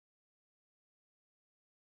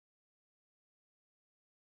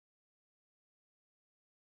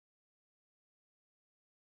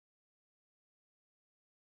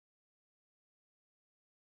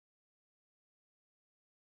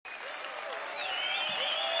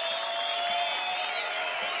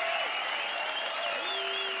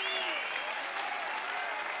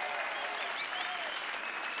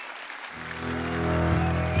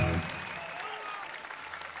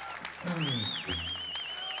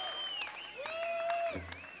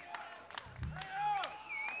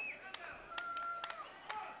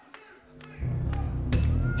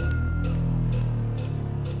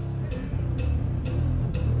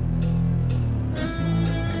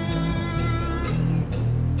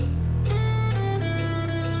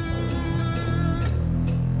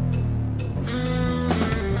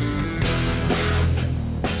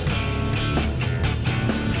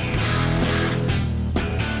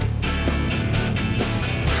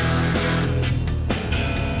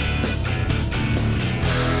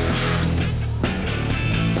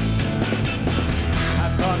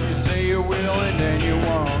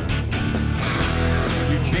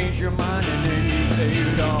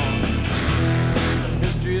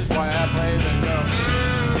is why I play the note.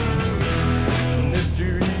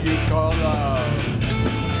 Mystery you call love.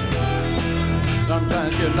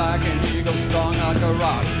 Sometimes you're like an eagle, strong like a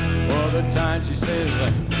rock. Other times she says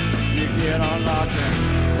you get unlocked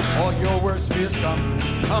and all your worst fears come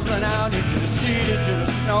tumbling out into the street, into the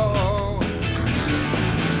snow.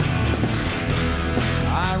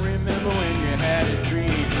 I remember when you had a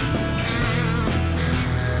dream.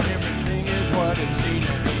 Everything is what it seemed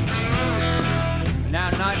to be. Now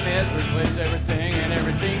nightmares replace everything, and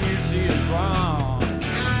everything you see is wrong.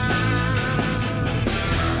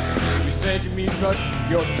 You said you meet, but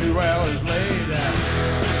you're 2 hours later.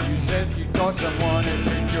 You said you thought someone had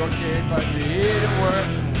picked your cake, but you didn't work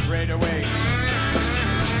straight away.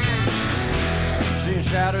 Seeing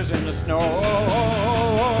shadows in the snow.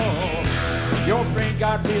 Your friend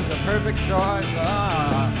got me as a perfect choice.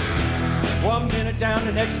 1 minute down,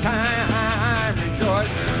 the next time rejoice.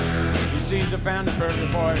 You seem to find the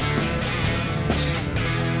perfect boy.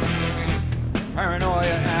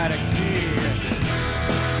 Paranoia at a key.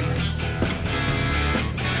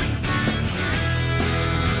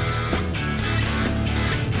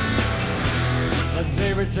 Let's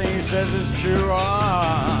say everything he says is true.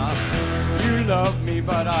 You love me,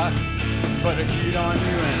 but I cheat on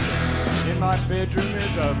you. And in my bedroom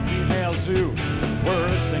is a female zoo,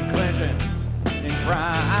 worse than Clinton in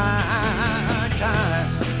prime time.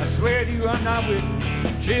 I swear to you I'm not with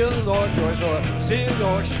Jill or Joyce or Sid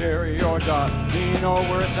or Sherry or Darlene or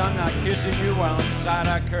worse. I'm not kissing you while inside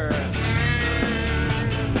I curse.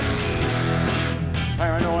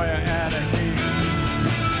 Paranoia at a key.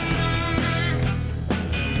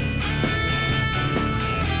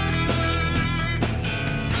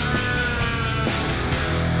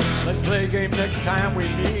 Let's play a game next time we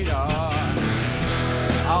meet.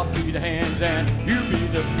 I'll be the hands and you be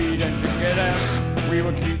the feet, and together we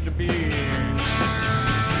will keep the beat.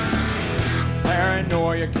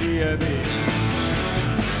 Paranoia key of it.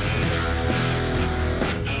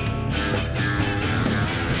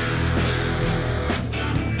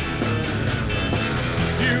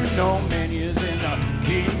 You know many is in the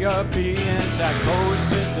key of B, and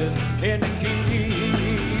psychosis is in the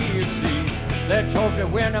key of C. Let's hope that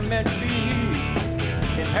we're not meant to be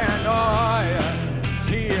in paranoia,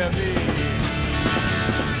 key of B.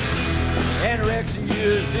 Anorexia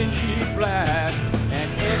is in G flat, and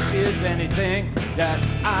F is anything that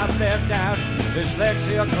I've left out.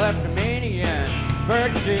 Dyslexia, kleptomania,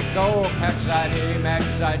 vertigo, Paxide A,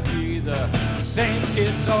 Maxide B, the same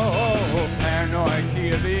schizo, paranoia,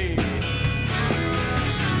 key of B.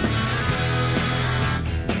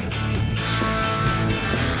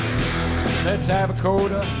 Let's have a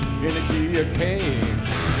coda in the key of K,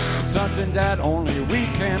 something that only we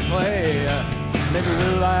can play. Maybe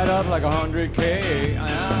we'll light up like 100K.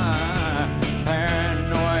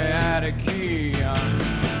 Paranoia at a key.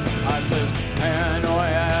 I says paranoia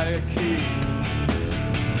at a key.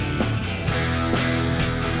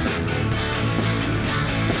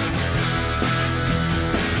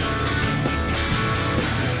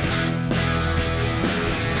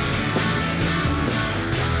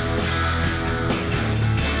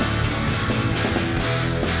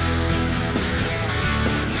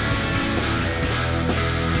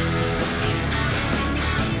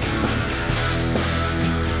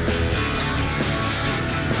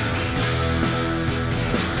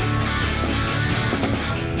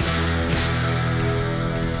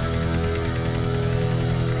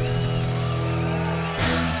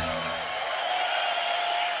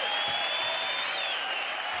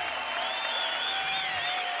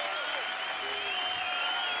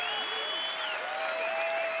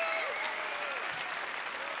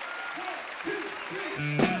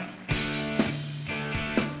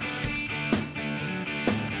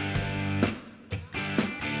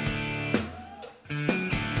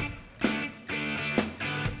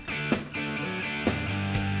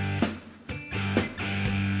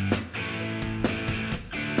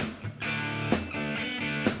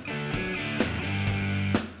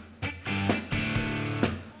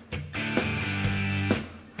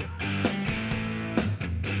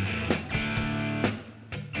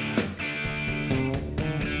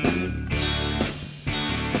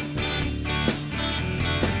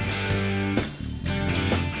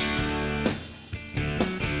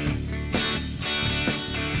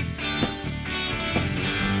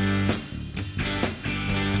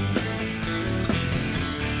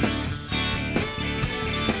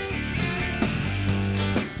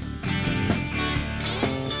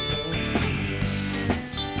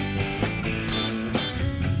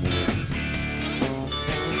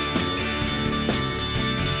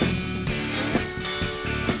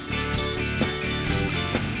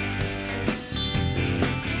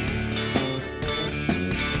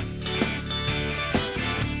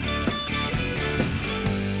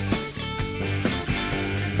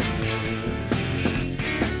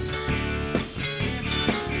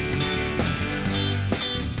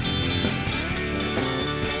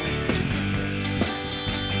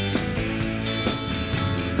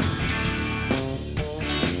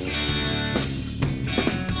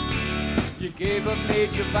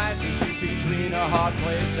 trade your vices between a hard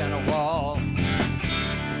place and a wall.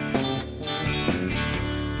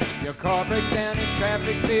 Your car breaks down in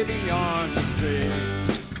traffic, baby, on the street.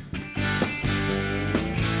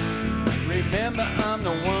 Remember, I'm the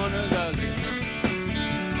one who loves you.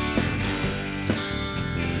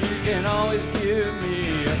 You can always give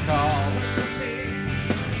me a call.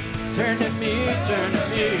 Turn to me, turn to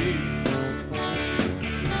me.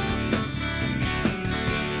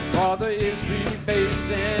 Father is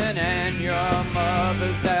rebasing and your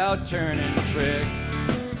mother's out turning trick.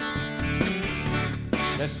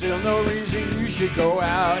 There's still no reason you should go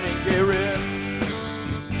out and get ripped.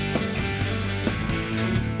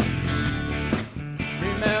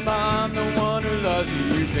 Remember, I'm the one who loves you.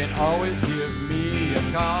 You can always give me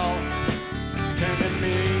a call. Turn to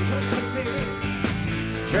me, turn to me,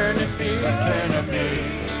 turn to me, turn to me.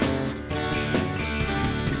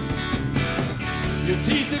 Your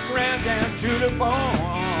teeth are ground down to the bone.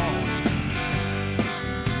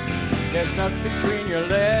 There's nothing between your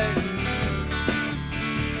legs.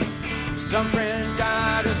 Some friend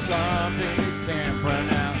died of something you can't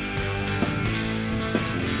pronounce.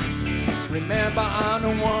 Remember, I'm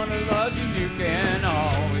the one who loves you. You can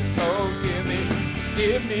always go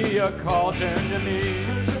give me a call. Turn to me,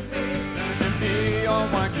 turn to me, oh,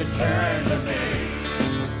 won't you turn to me?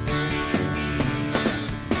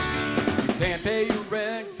 You can't pay your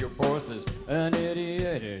rent, your boss is an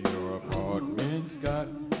idiot, and your apartment's got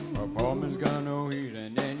no heat,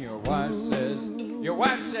 and then your wife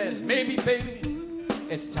says, maybe, baby,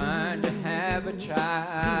 it's time to have a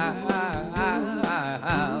child.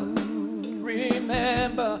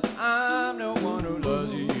 Remember, I'm the one who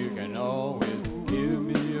loves you. You can always give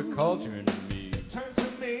me a call. Turn to me, turn to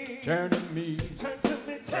me, turn to me, turn to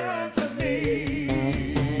me, turn to me.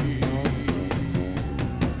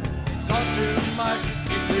 It's all too much.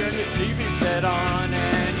 You turn the TV set on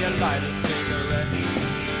and you light a cigarette.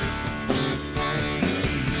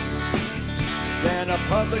 Then a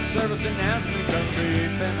public service announcement comes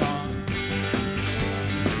creeping on.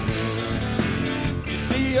 You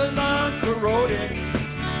see a lung corroded,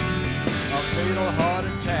 a fatal heart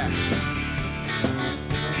attack.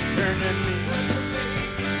 Turn to me,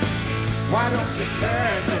 why don't you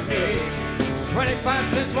turn to me? 25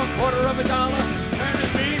 cents, $1/4 dollar. Turn to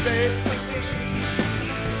me, babe.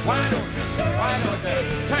 Why don't you turn to me?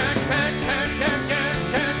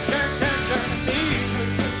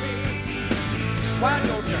 Why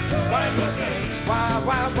don't you,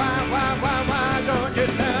 why don't you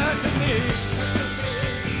turn to me?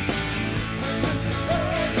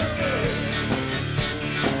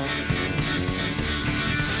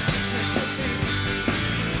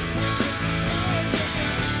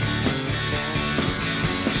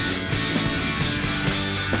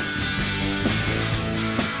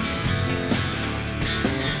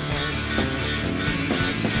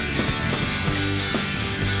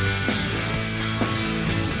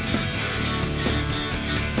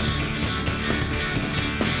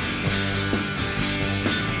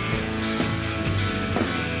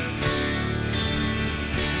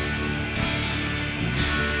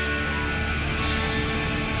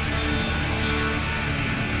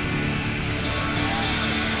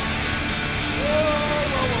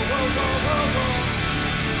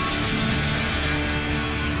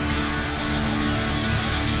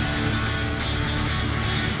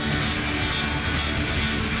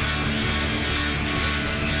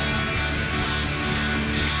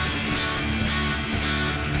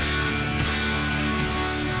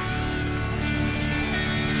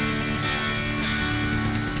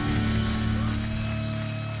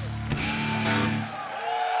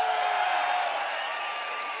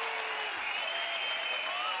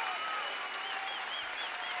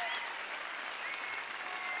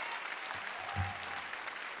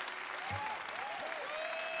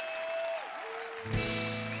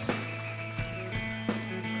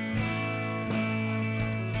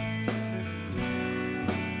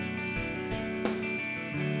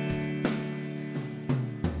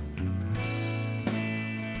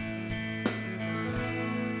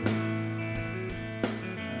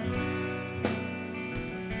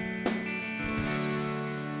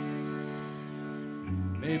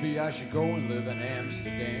 Maybe I should go and live in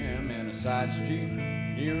Amsterdam in a side street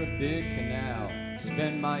near a big canal.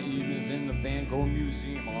 Spend my evenings in the Van Gogh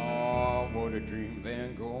Museum. Oh, what a dream,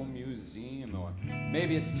 Van Gogh Museum. Or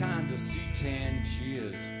maybe it's time to see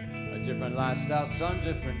Tangiers. A different lifestyle, some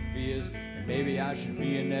different fears. And maybe I should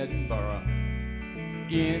be in Edinburgh,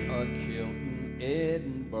 in a Kilton,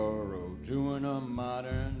 Edinburgh, doing a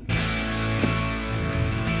modern,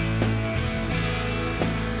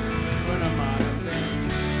 doing a modern thing.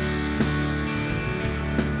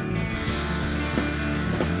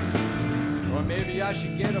 maybe I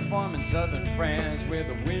should get a farm in southern France where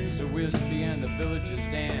the winds are wispy and the villagers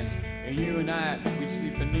dance. And you and I, we'd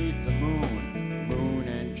sleep beneath the moon, moon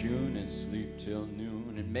and June, and sleep till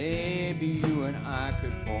noon. And maybe you and I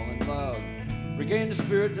could fall in love, regain the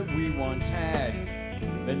spirit that we once had.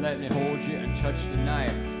 Then let me hold you and touch the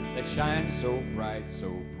night that shines so bright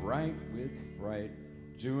with fright,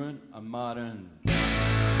 doing a modern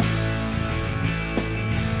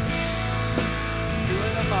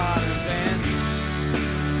doing a modern dance.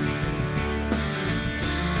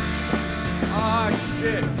 Ah,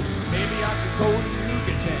 shit, maybe I could go to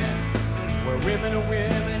Yucatan, where women are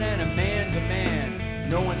women and a man's a man.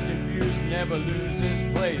 No one's confused, never loses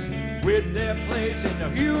place with their place in the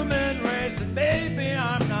human race. And maybe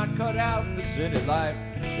I'm not cut out for city life,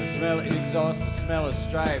 the smell of exhaust, the smell of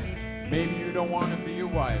strife. Maybe you don't want to be a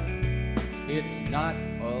wife. It's not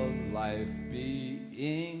a life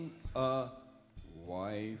being a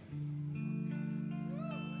wife.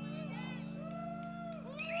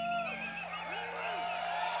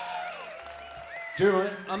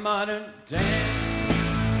 Doing a modern dance.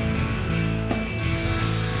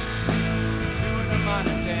 Doing a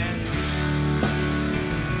modern dance.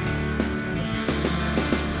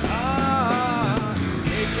 Ah,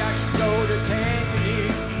 maybe I should go to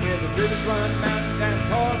Tanzania, where the rivers run mountain down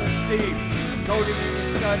tall and steep, coded in a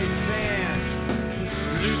studied chance.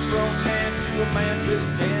 Lose romance to a mantra's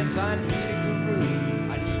dance. I need a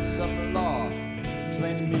guru, I need some law,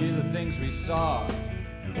 explaining me the things we saw,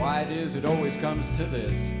 and why it is it always comes to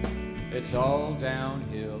this. It's all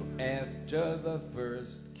downhill after the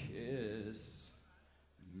first kiss.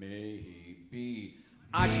 Maybe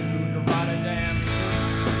I should move to Rotterdam,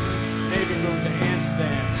 maybe move to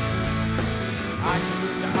Amsterdam. I should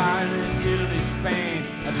move to Ireland, Italy, Spain,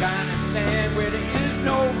 Afghanistan, where there is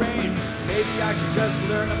no rain. Maybe I should just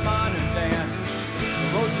learn a modern dance.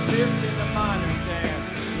 The roses shift in the modern dance.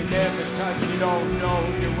 You never touch, you don't know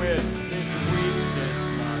who you're with. This week, this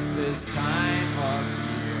month, this time of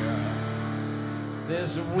year.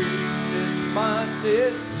 This week, this month,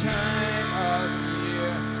 this time of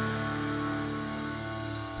year.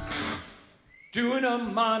 Doing a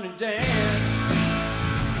modern dance.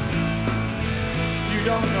 You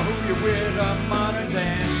don't know who you're with, a modern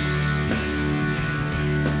dance.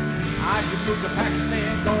 I should move to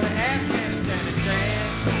Pakistan, go to Afghanistan and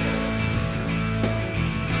dance.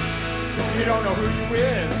 You don't know who you're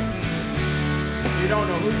with. You don't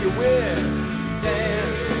know who you're with.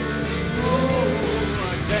 Dance.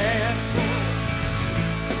 Ooh, dance.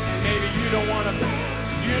 And maybe you don't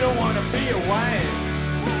wanna be a wife.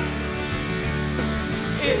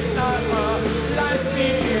 It's not a life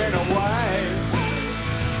being a wife.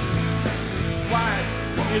 Wife,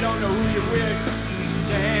 you don't know who you're with.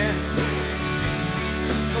 Dance.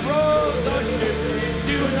 The roads are shifting,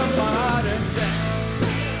 doing a modern dance.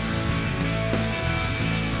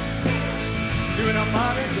 Doing a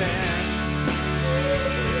modern dance.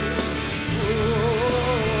 Oh,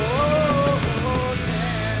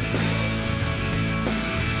 dance.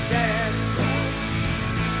 Dance.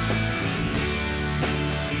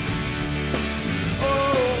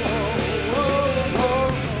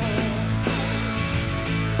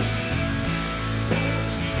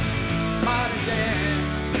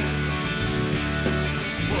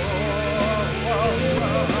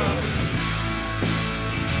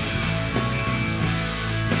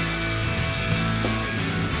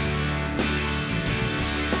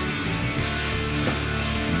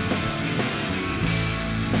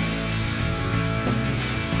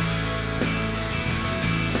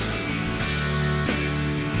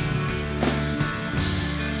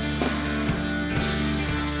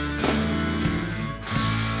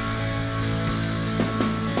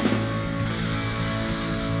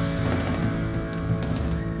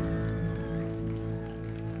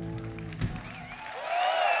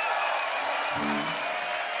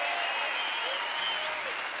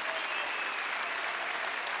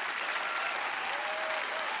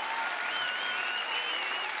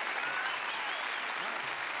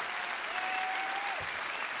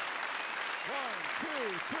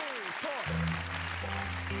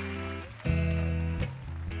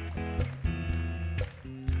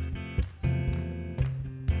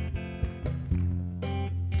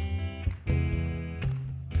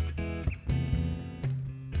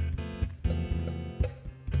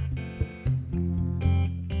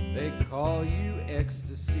 They call you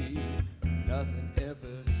ecstasy, nothing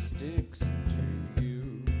ever sticks to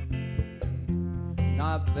you.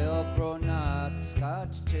 Not Velcro, not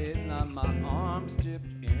Scotch tape, not my arms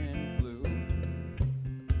dipped in glue.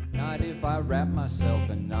 Not if I wrap myself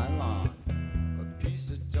in nylon, a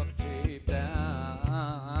piece of duct tape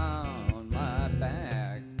down my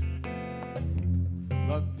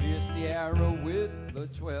Sierra with the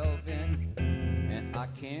 12 in, and I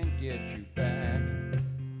can't get you back.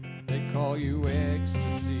 They call you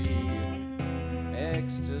ecstasy,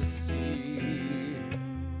 ecstasy,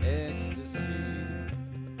 ecstasy.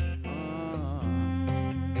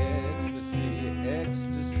 Ecstasy,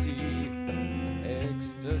 ecstasy,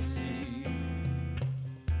 ecstasy.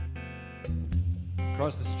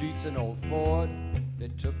 Across the streets an old Ford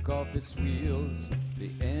that took off its wheels, the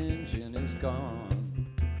engine is gone.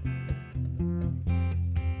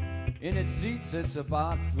 In its seat sits a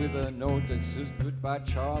box with a note that says goodbye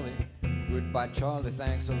Charlie, goodbye Charlie,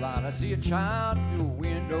 thanks a lot. I see a child through a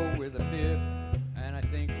window with a bib, and I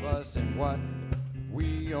think of us and what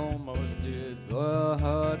we almost did. The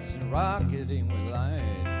Hudson rocketing with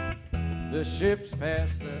light, the ships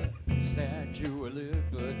past the Statue of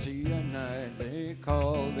Liberty at night. They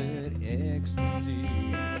call it ecstasy,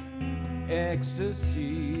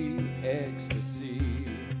 ecstasy, ecstasy,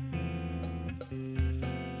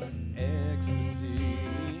 ecstasy,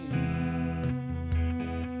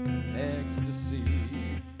 ecstasy.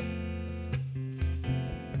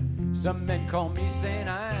 Some men call me St.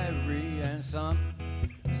 Ivory, and some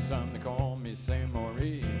they call me St.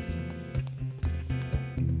 Maurice.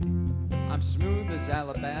 I'm smooth as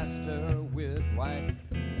alabaster with white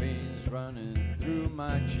veins running through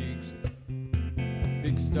my cheeks,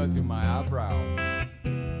 big stud through my eyebrow,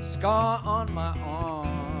 scar on my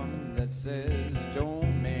arm that says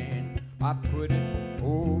domain. I put it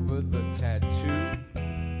over the tattoo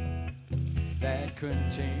that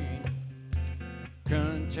contain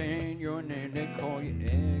your name. They call you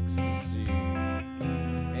ecstasy,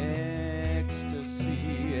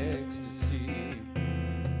 ecstasy, ecstasy.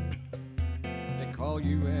 They call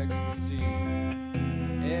you ecstasy,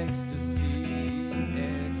 ecstasy,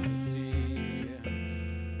 ecstasy.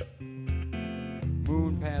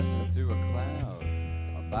 Moon passing through a cloud,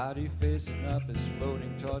 a body facing up is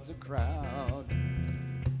floating towards a crowd.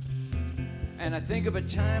 And I think of a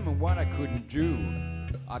time and what I couldn't do.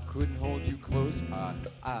 I couldn't hold you close, I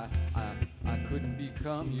couldn't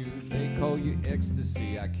become you. They call you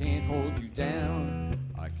ecstasy. I can't hold you down,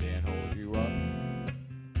 I can't hold you up.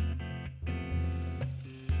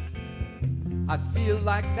 I feel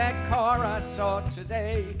like that car I saw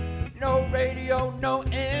today. No radio, no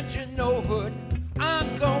engine, no hood.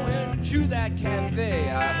 I'm going to that cafe.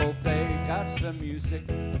 I hope they got some music,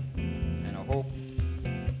 and I hope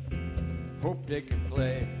they can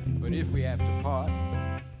play. But if we have to part,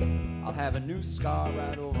 I'll have a new scar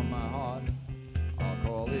right over my heart. I'll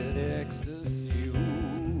call it ecstasy,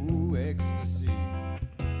 ooh, ecstasy,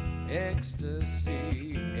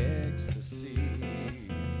 ecstasy, ecstasy,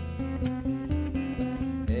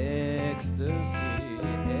 ecstasy,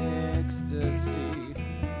 ecstasy,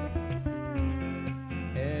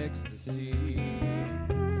 ecstasy.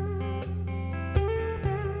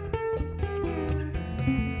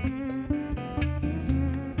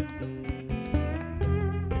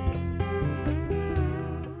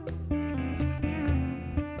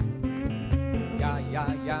 Yeah,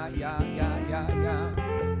 yeah, yeah, yeah, yeah, yeah.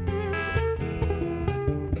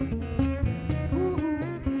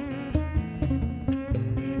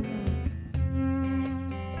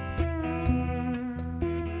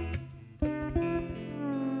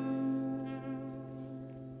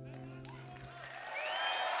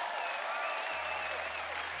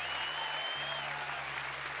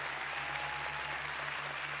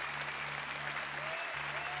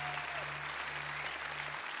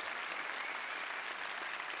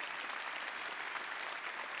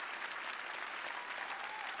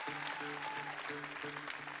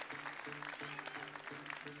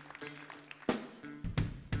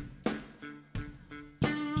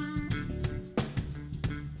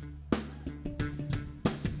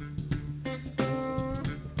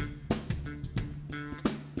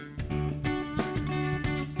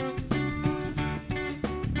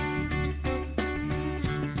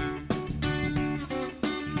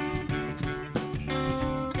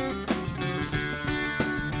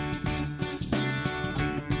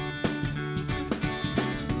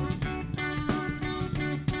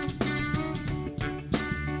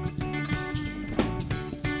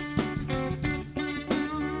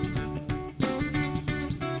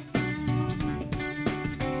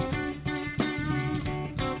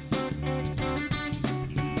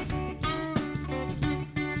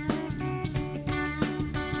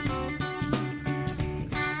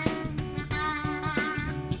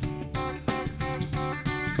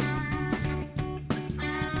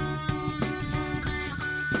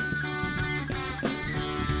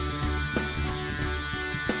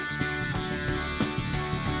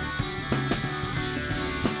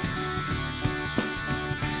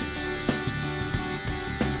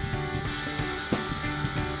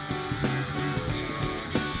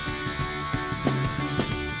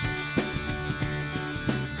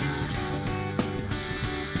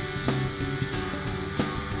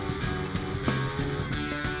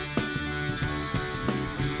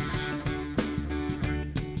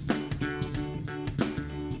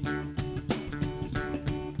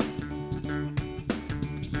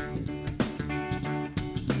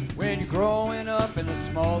 When you're growing up in a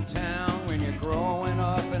small town, when you're growing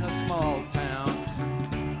up in a small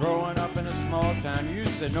town, growing up in a small town, you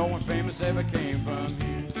said no one famous ever came from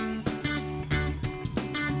you.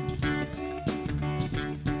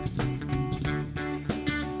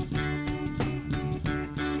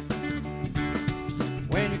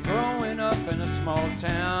 When you're growing up in a small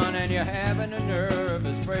town and you're having a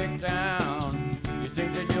nervous breakdown, you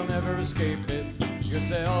think that you'll never escape it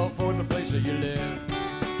yourself or the place that you live.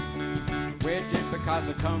 Where did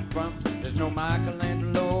Picasso come from? There's no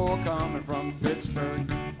Michelangelo coming from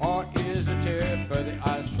Pittsburgh. Or is the tip of the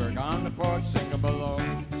iceberg on the port sinking below?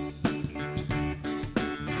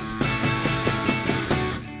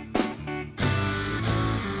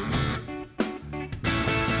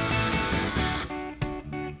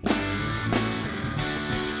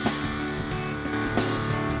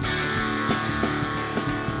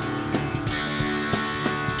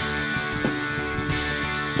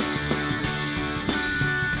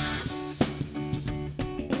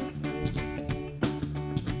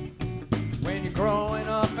 Growing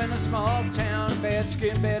up in a small town, bad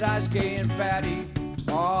skin, bad eyes, gay and fatty.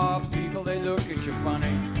 Oh, people, they look at you funny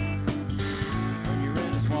when you're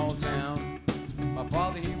in a small town. My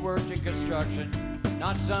father, he worked in construction,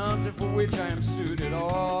 not something for which I am suited.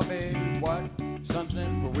 Oh, baby, what?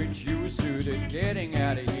 Something for which you were suited. Getting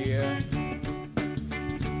out of here.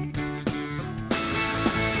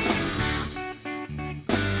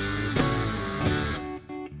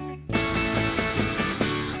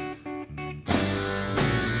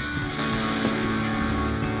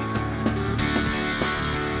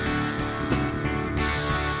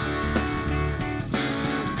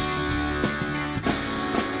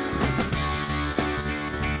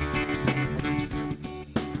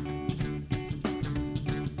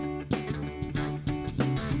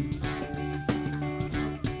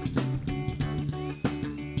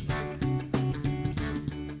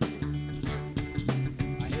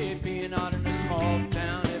 Not in a small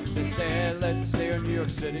town. If they stay, let them stay in New York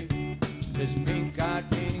City. This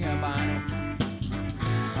pink-eyed painting albino.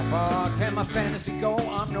 How far can my fantasy go?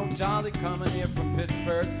 I'm no dolly coming here from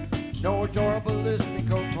Pittsburgh. No adorable listening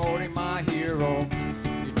coat quoting my hero.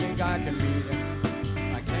 You think I can meet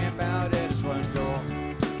him? I camp out at his front door.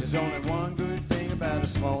 There's only one good thing about a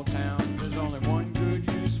small town. There's only one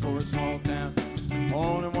good use for a small town.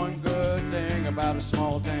 Only one good thing about a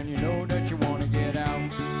small town. You know that you want to get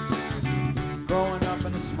out. Growing up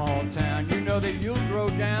in a small town, you know that you'll grow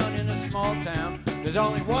down in a small town. There's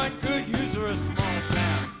only one good use for a small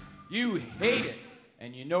town. You hate it,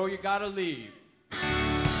 and you know you gotta leave.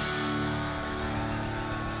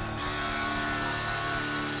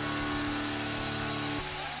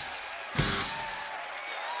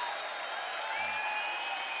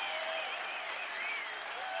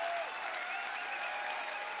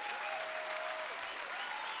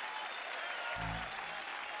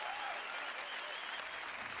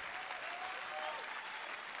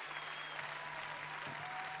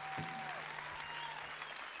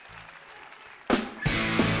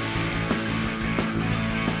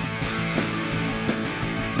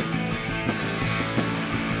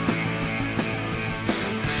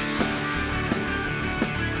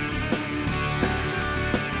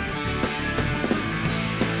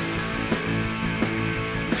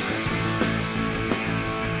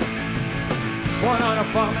 Born on a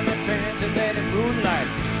farm in the transatlantic moonlight,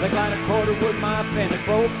 like light a quarter wood, my fender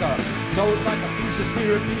broke up. Sold like a piece of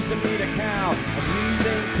steer, a piece of meat, a cow, a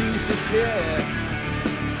breathing piece of shit.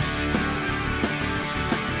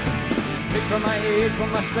 Pick from my age, from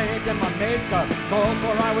my strength and my makeup. Called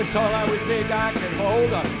for I was tall, I was big, I could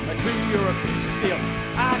hold up a tree or a piece of steel.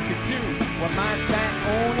 I could do what my fat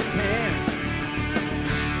owner can.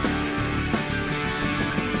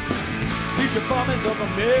 Future farmers of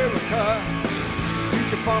America.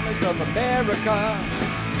 Future farmers of America.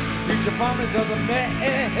 Future farmers of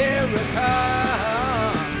America.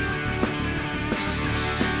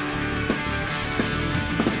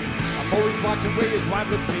 I'm always watching where his wife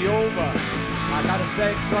looks me over. I got a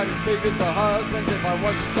sex drive as big as her husband's. If I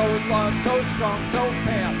wasn't so long, so strong, so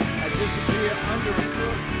pale, I'd disappear under a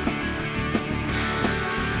bush.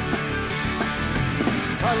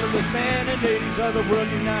 Colorless man and ladies of the world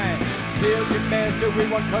unite. Kill your master with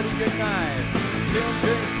one cut of your knife. Kill them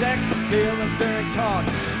during sex, kill them during talk.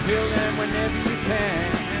 Kill them whenever you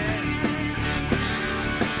can.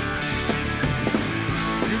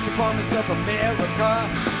 Future farmers of America.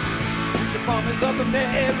 Future farmers of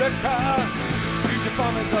America. Future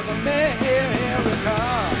farmers of America.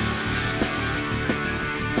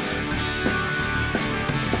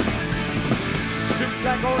 Two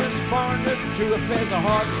black orange foreigners, two affairs of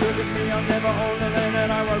hard. Look at me, I'll never own the land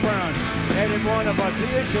that I will run. And if one of us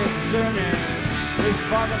here shares a surname, his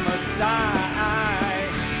father must die.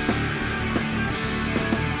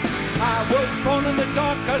 I was born in the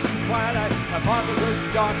dark, cousin twilight. My father was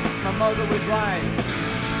dark, my mother was light.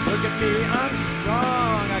 Look at me, I'm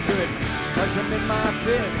strong. I could crush him in my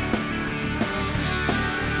fist.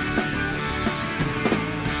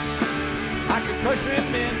 I could crush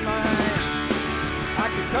him in mine. I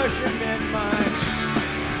could crush him in mine.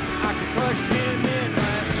 I could crush him in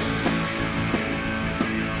mine.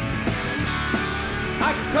 I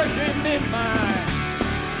could crush him in mine.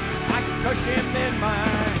 I could crush him in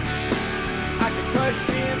mine. I could crush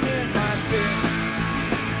him in my fist.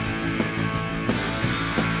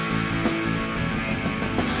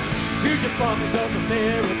 Future bombers of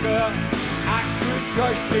America, I could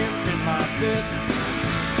crush him in my fist.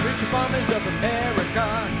 Future bombers of America,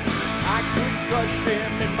 I could crush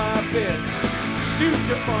him in my fist.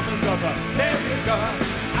 Future bombers of America,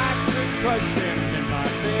 I could crush him in my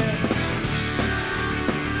fist.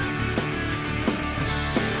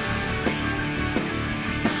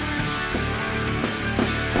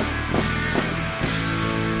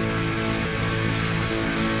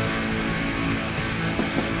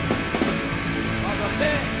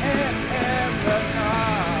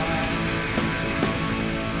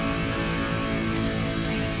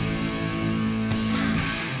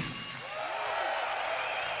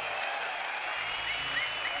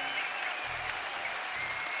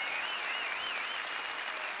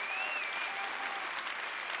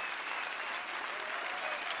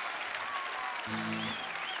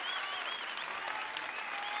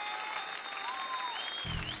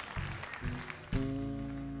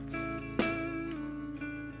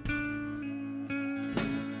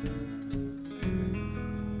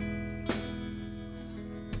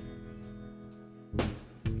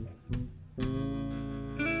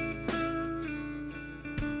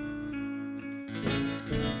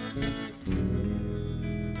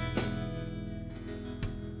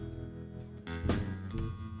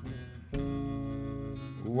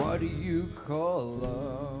 What do you call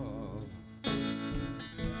love?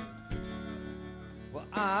 Well,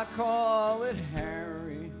 I call it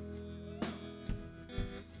Harry.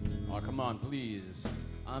 Oh, come on, please.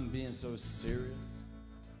 I'm being so serious.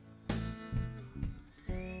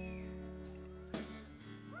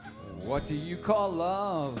 What do you call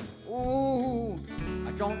love? Ooh,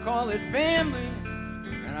 I don't call it family,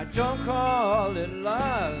 and I don't call it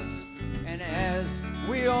lust. And as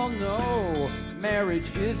we all know,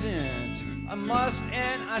 marriage isn't a must,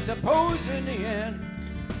 and I suppose in the end,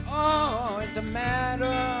 oh, it's a matter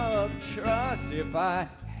of trust. If I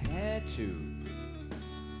had to,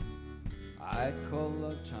 I'd call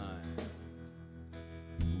love time.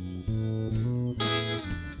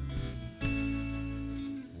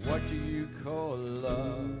 What do you call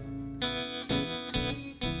love?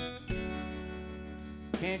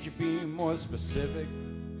 Can't you be more specific?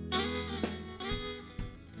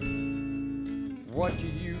 What do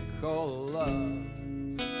you call love?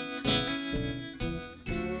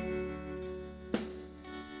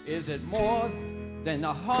 Is it more than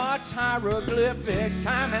the heart's hieroglyphic?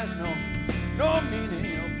 Time has no meaning,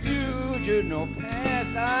 no future, no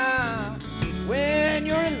past. When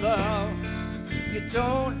you're in love, you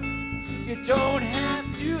don't have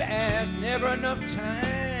to ask. Never enough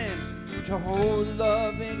time to hold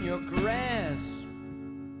love in your grasp.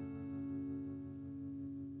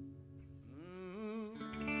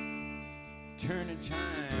 Turning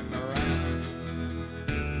time around.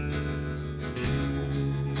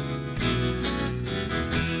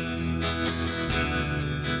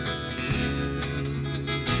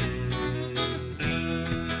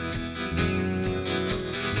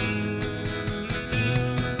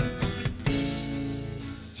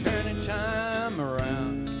 Turning time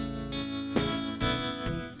around.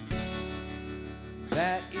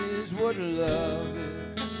 That is what love is.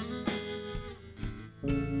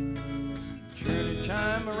 Turning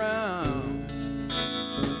time around.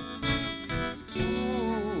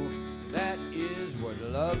 Ooh, that is what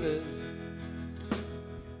love is.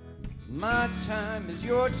 My time is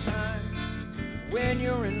your time when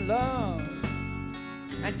you're in love.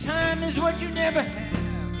 And time is what you never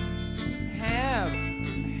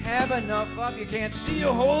have enough of. You can't see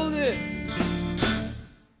or hold it.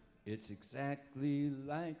 It's exactly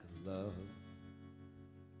like love.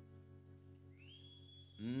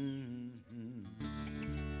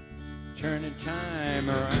 Turning time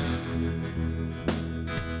around.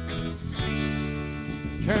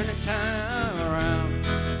 Turning time around.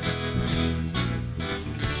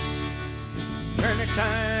 Turning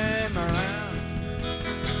time around.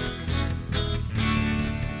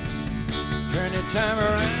 time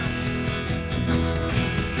around.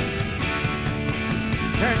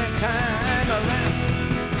 Turning time around.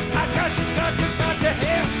 I got to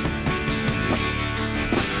have.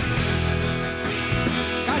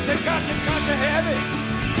 Got to have it.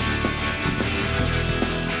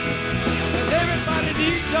 'Cause everybody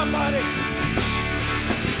needs somebody.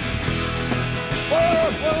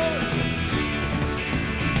 Whoa, whoa.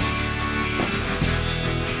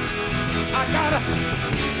 I gotta.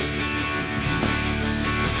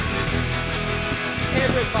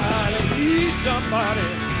 Everybody needs somebody.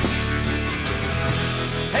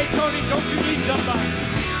 Hey Tony, don't you need somebody?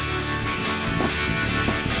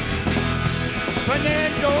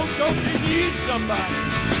 Fernando, don't you need somebody?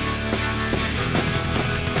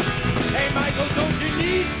 Hey Michael, don't you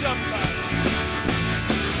need somebody?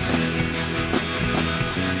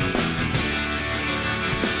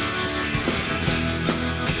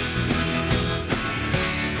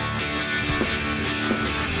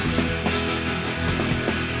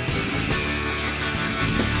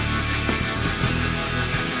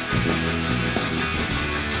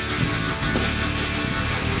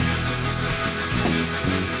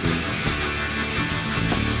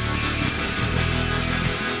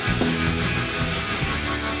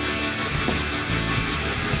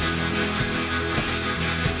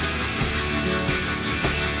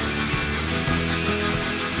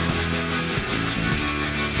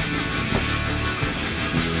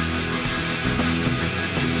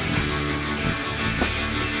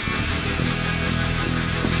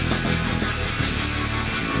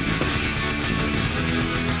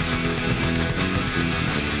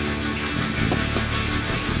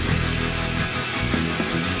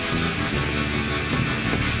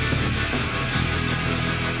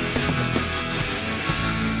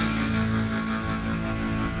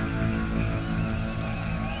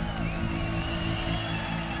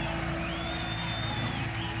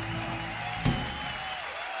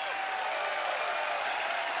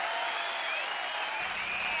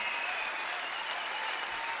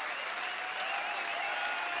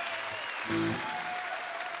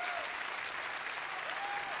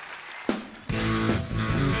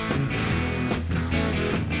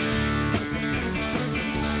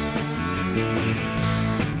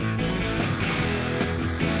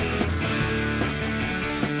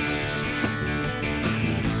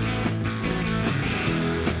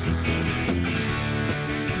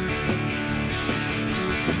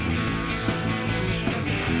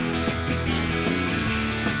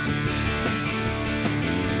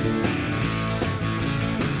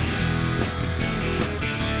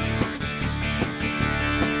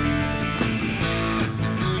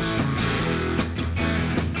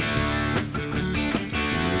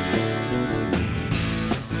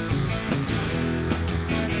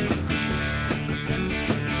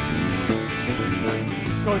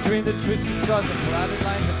 Between the twisted stars and clouded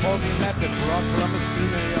lines of foggy map that brought Columbus to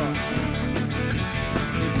New York.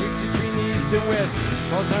 It peaks between the east and west,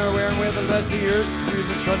 crossing our way and where the rest of the earth screws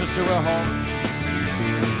and shutters to a halt.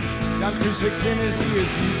 John crucifixing his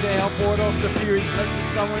ears, used to help ward off the fears, like the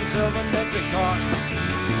someone silver net the car.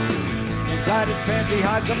 Inside his pants he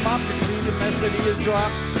hides a mop to clean the mess that he has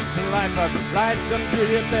dropped. To life up, lights some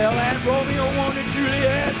Juliet Bell and Romeo wanted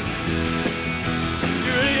Juliet.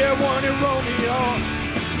 Juliet wanted Romeo.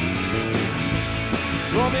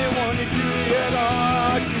 Romeo wanted Juliet,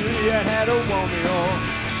 Juliet had a Romeo.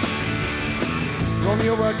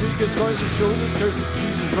 Romeo Rodriguez scores his shoulders, curses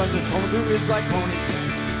Jesus, runs a comb through his black pony.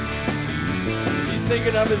 He's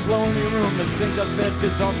thinking of his lonely room, the sink of bed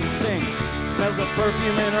fits off the sting. Smell the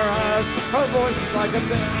perfume in her eyes, her voice is like a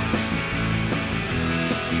bell.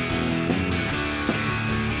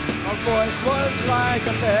 Her voice was like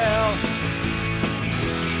a bell.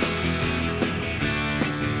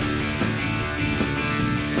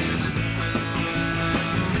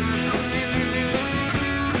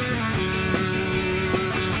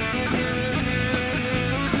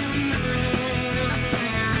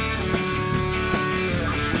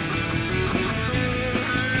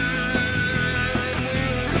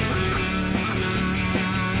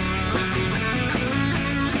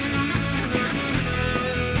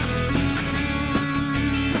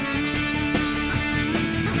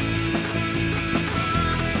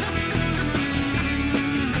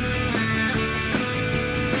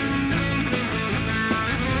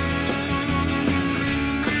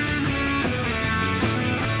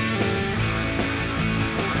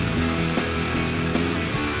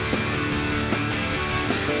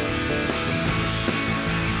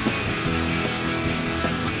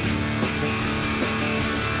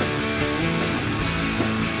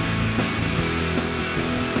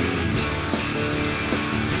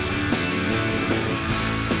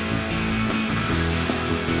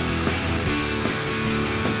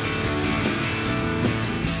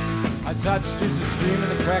 Outside the streets are streaming,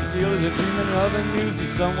 the crack dealers are dreaming of a newsy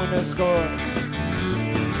someone that score.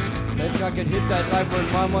 Maybe I could hit that light where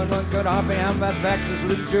 111 could hop behind my back, says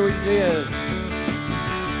little Joey did.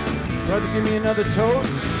 Brother, give me another toad.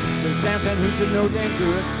 There's downtown hoots are no damn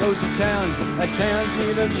good. Goes to towns, that towns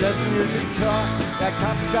need a lesson your guitar. That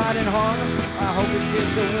cop died in Harlem, I hope it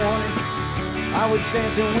gets a warning. I was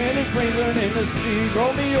dancing when his brains were in the street.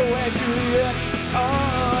 Romeo and Juliet,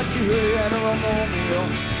 Juliet and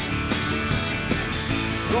Romeo.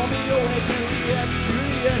 Romeo and Juliet,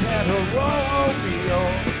 Juliet had her Romeo.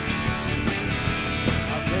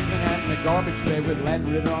 I'll take Manhattan, the garbage bag with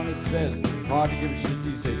Latin written on it says, hard to give a shit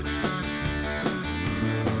these days.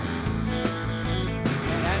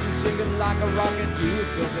 Singing like a rocket to a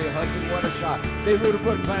filthy Hudson, what a shot. They wrote a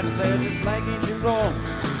book trying to say this like ancient Rome.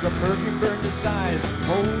 The perfume burned his eyes,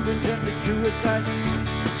 holding gently to it tight.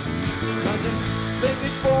 Something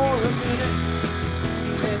flickered for a minute,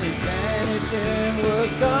 then it vanished and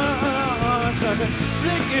was gone. Something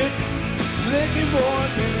flickered for a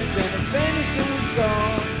minute, then it vanished and was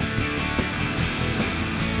gone.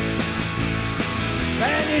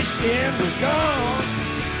 Vanished and was gone.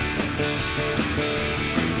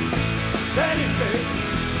 Vanish, babe,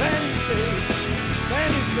 vanish, babe,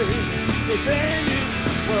 vanish, babe. The vanish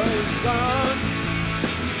was gone.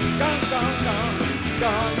 Gone, gone, gone,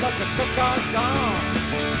 gone, gone, gone, gone.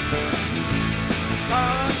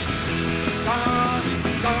 Gone, gone,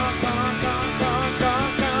 gone, gone, gone, gone,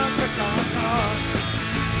 gone, gone, gone, gone.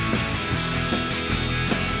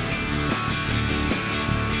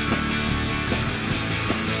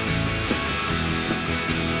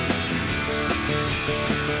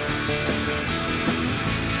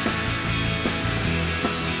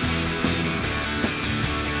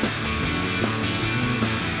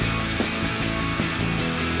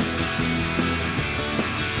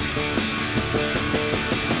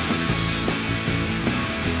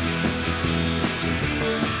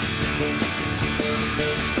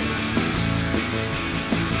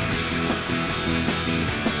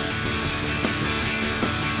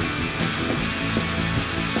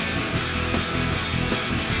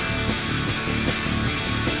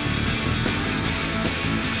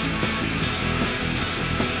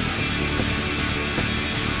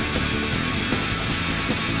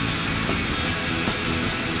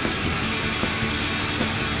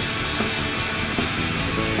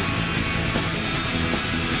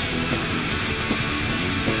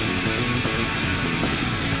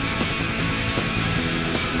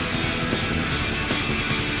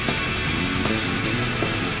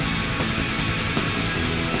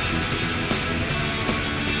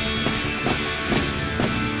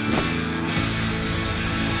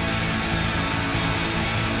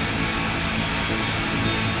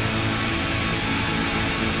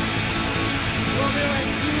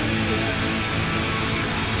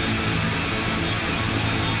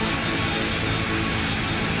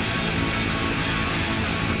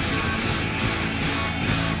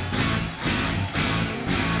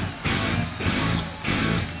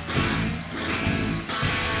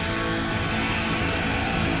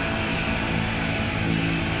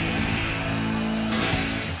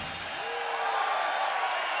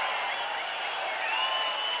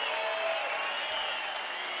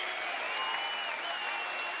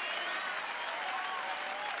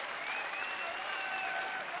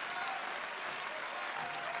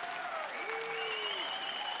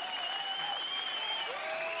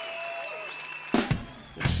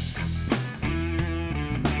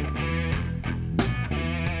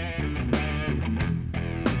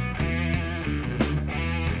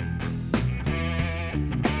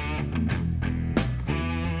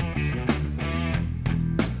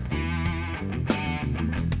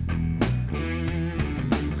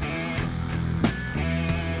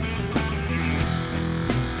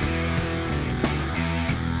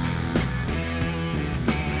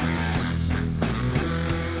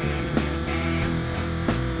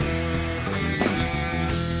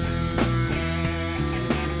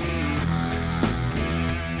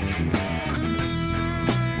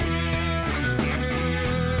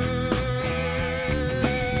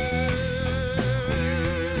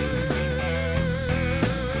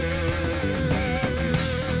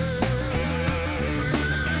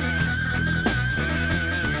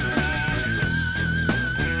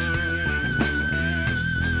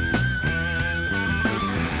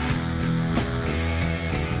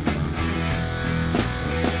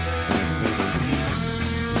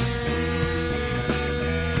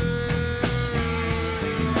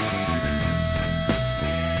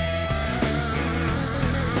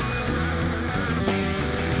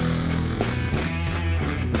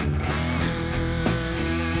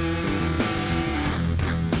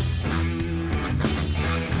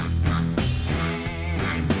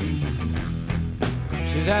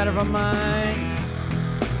 She's out of her mind,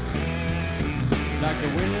 like the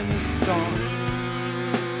wind in the storm.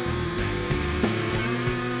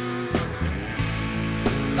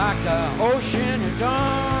 Like the ocean at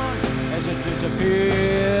dawn as it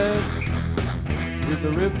disappears with the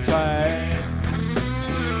riptide.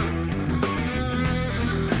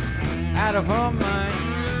 Out of her mind,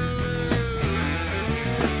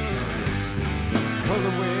 pulled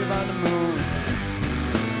away by the moon.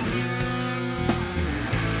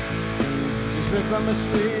 She slipped from her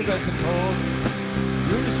sleep as the cold,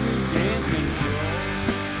 really sweet gains control.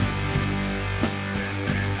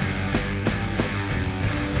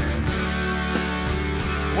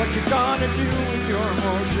 What you gonna do with your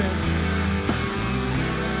emotion?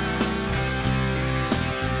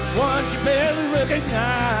 Once you barely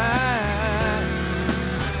recognize,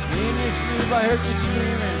 in your sleep I heard you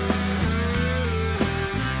screaming.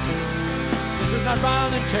 This is not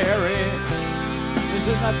voluntary. This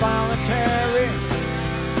is not voluntary.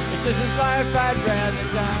 If this is life, I'd rather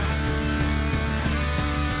die.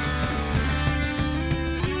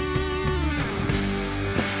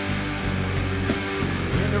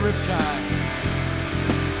 In the riptide.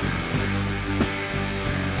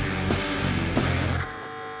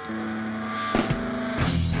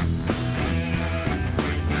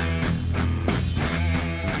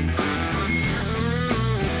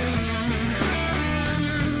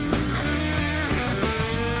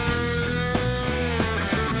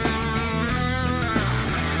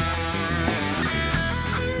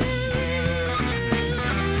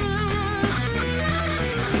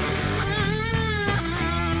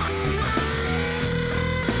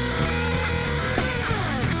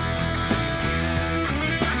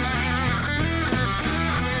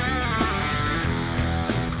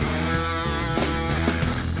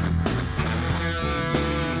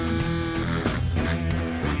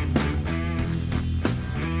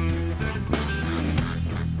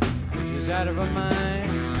 Out of her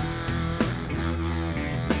mind,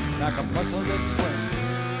 like a muscle that swims.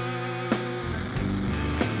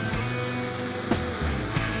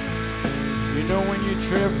 You know when you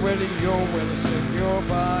trip, whether you're well or sick, your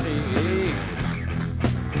body aches.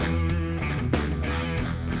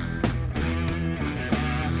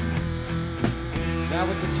 It's out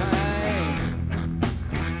with the tide,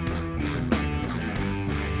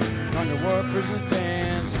 underwater prison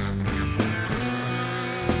dance.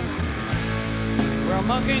 Where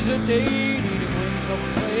monkeys are dead, eating wings of a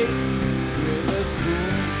plate with a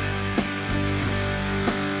spoon.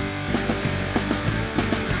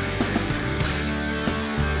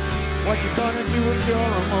 What you gonna do with your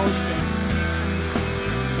emotion?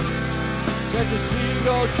 Said the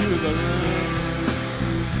seagull to the loon.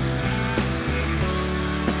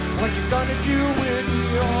 What you gonna do with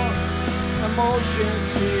your emotions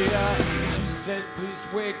here? She said, please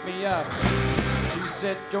wake me up. She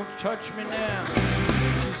said, don't touch me now.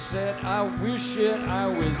 She said, I wish it I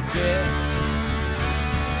was dead.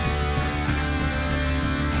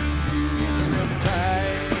 In the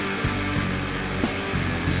riptide.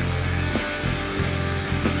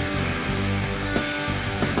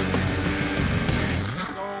 She's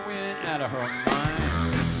going out of her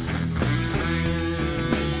mind.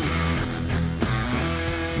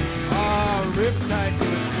 Oh, riptide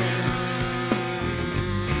goes wind.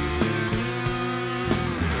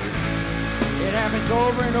 It happens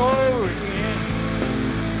over and over again.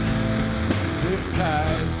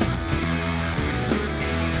 Riptide.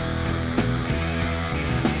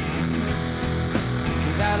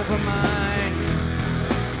 She's out of her mind,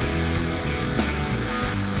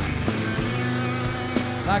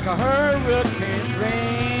 like a hurricane's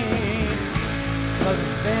rain.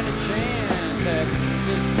 Doesn't stand a chance at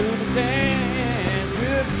this lunar dance.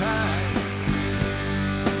 Riptide.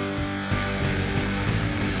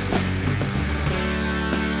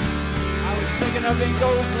 Thinking of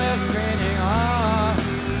Ingo's last painting,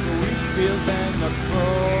 the wheat fields and the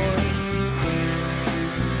crows.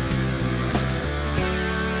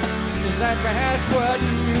 Is that perhaps what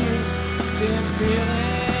you've been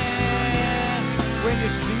feeling when you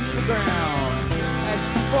see the ground as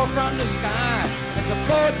you fall from the sky, as the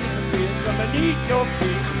boat disappears from beneath your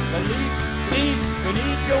feet,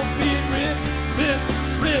 beneath your feet,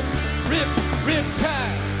 rip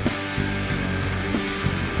tide.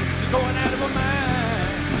 Going out of her mind.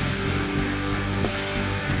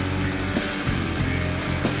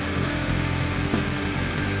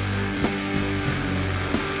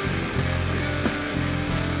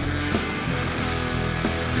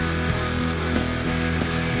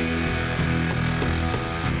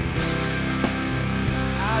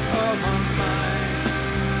 Out of her mind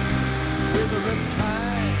with a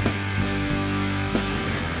riptide.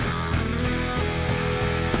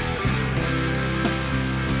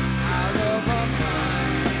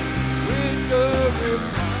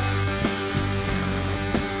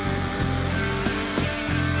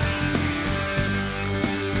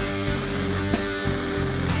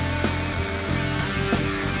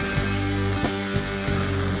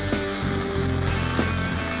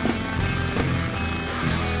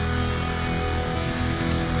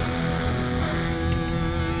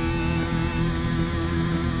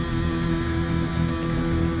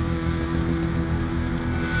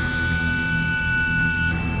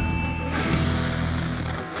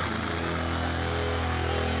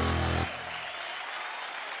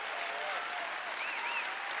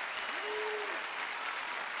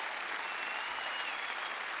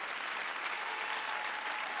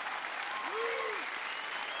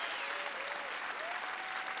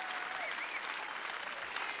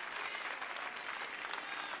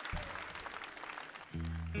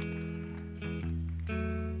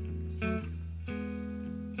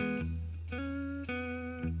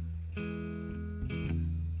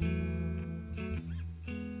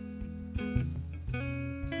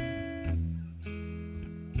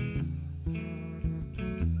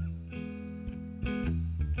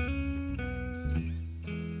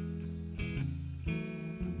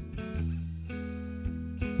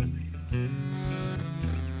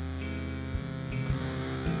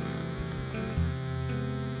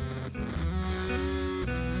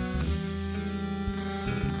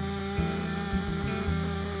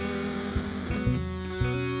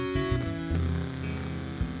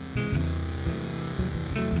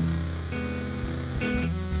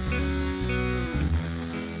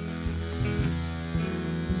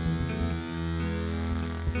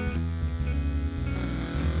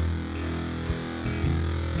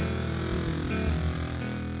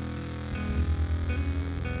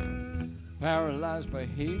 paralyzed by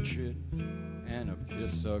hatred and a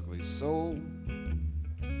piss ugly soul.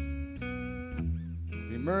 If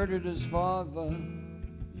he murdered his father,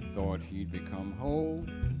 he thought he'd become whole,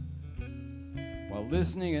 while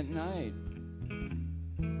listening at night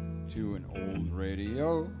to an old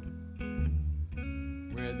radio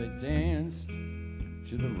where they danced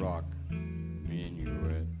to the rock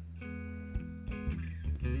minuet.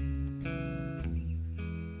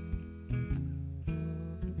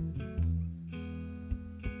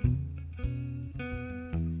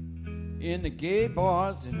 In the gay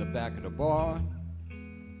bars in the back of the bar,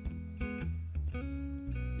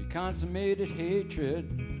 he consummated hatred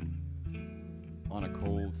on a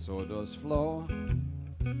cold sawdust floor.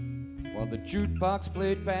 While the jukebox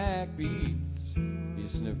played backbeats, he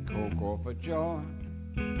sniffed coke off a jar,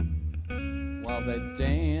 while they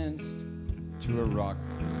danced to a rock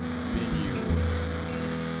minuet.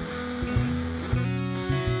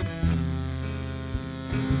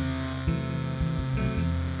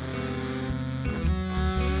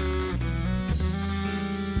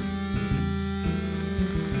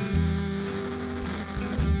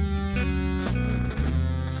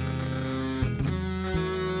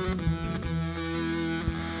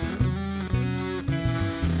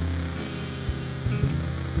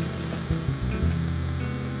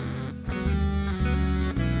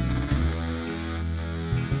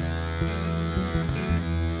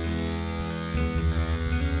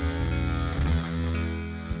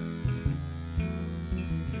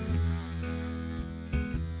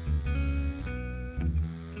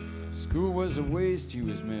 School was a waste, he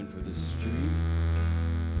was meant for the street.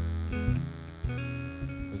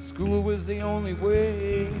 But school was the only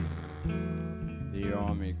way the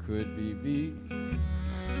army could be beat.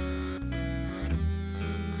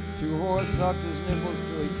 Two whores sucked his nipples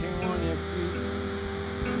till he came on their feet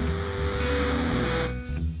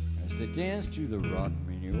as they danced to the rock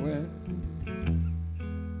minuet.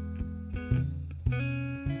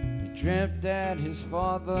 He dreamt that his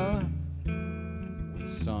father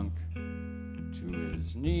was sunk to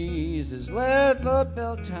his knees, his leather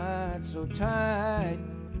belt tied so tight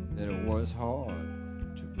that it was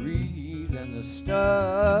hard to breathe, and the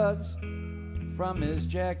studs from his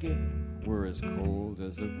jacket were as cold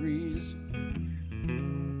as a breeze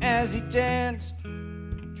as he danced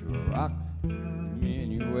to a rock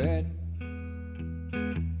minuet.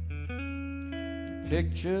 He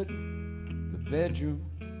pictured the bedroom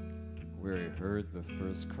where he heard the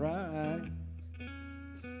first cry.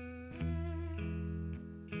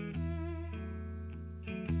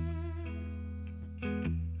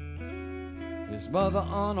 His mother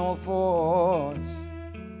on all fours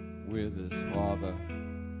with his father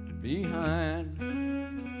behind.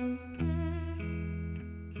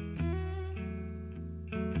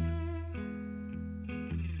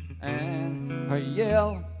 And her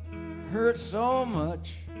yell hurt so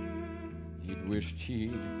much he'd wished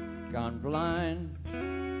he'd gone blind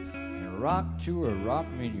and rocked to a rock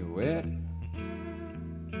minuet.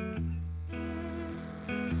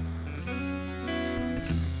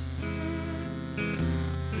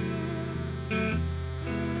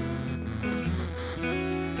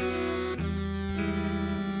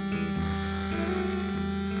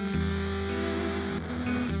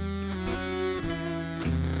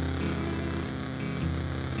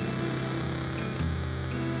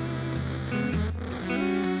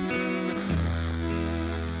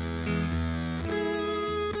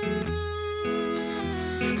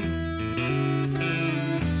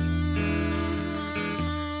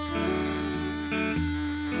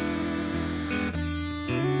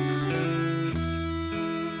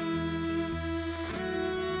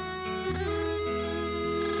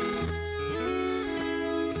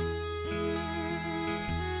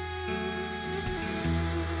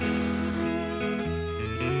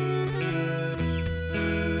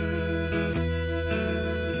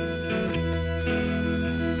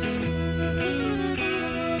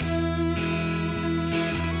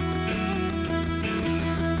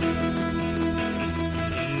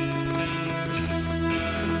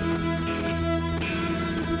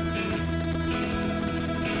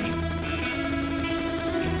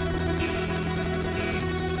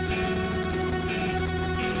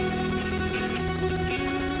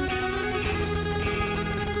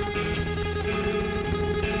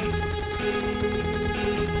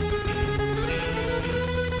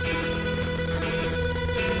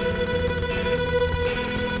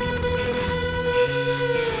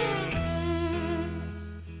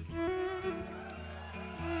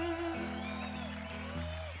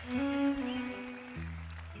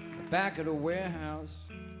 Back at a warehouse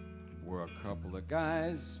were a couple of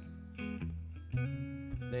guys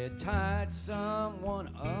They had tied someone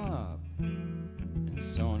up and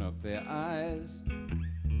sewn up their eyes.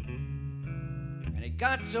 And he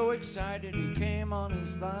got so excited he came on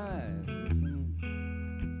his thighs.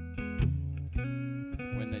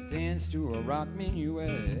 When they danced to a rock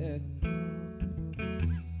minuet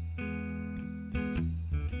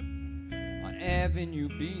on Avenue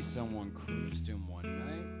B, someone cruised him one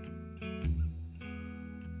night.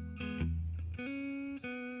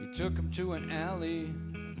 He took him to an alley,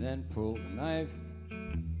 then pulled a knife.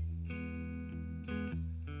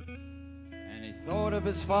 And he thought of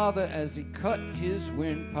his father as he cut his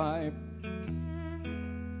windpipe,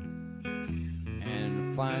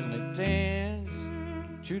 and finally danced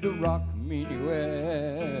to the rock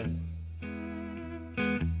minuet.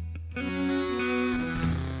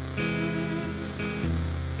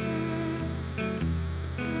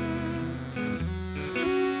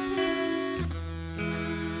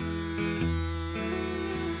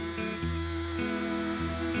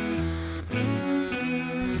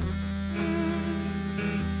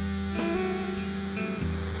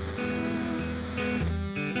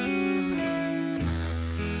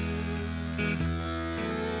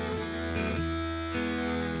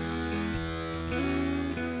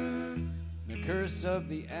 Curse of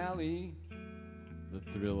the alley, the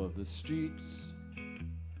thrill of the streets,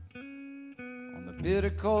 on the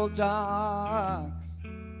bitter cold docks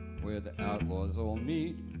where the outlaws all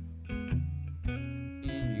meet.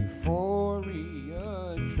 In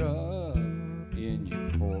euphoria drug, in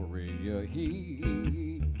euphoria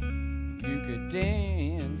heat, you could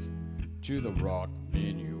dance to the rock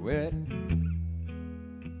minuet.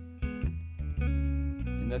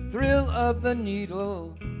 In the thrill of the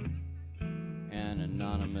needle and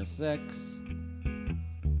anonymous sex,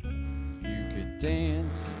 you could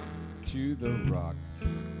dance to the rock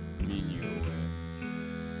minuet.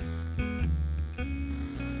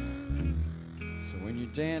 So when you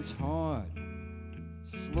dance hard,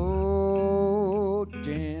 slow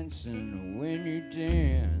dancing. When you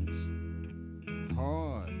dance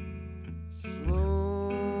hard,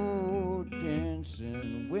 slow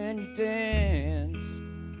dancing. When you dance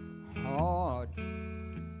hard,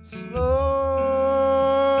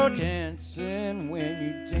 slow dancing. When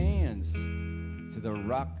you dance to the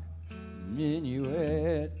rock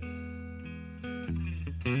minuet.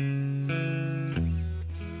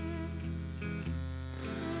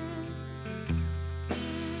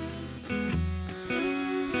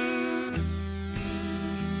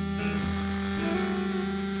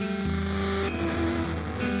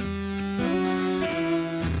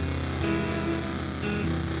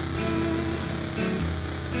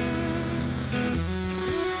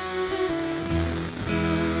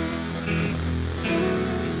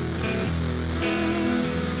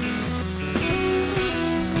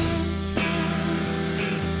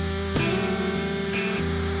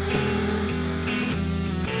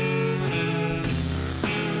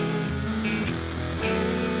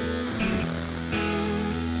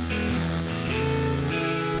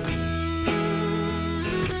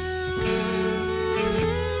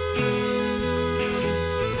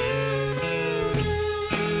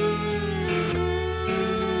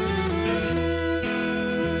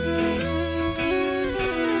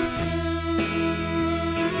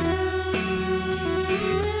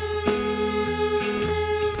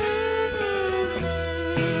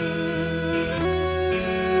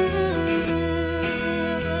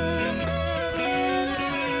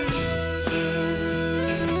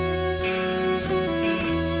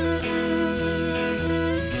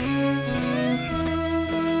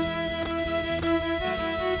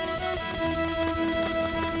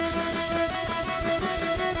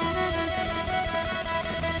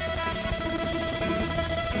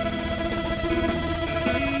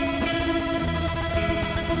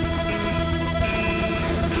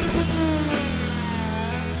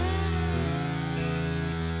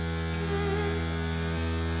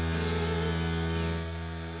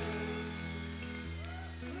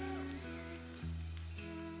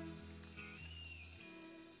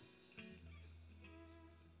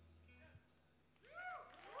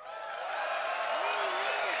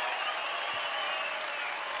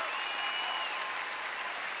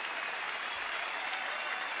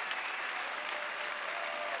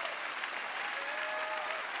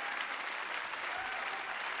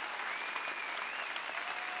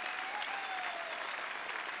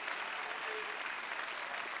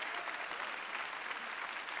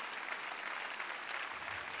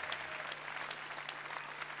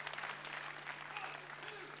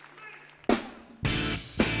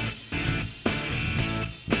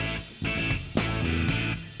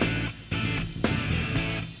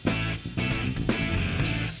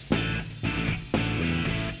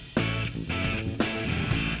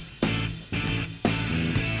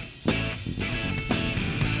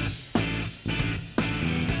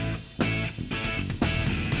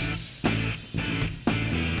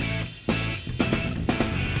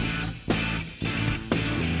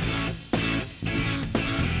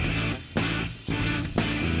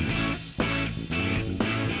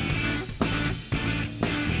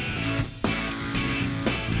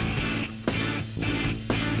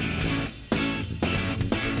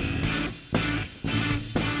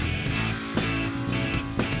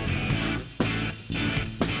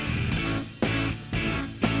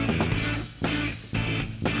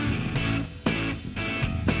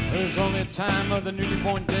 There's only a time of the newly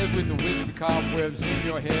born dead with the wispy cobwebs in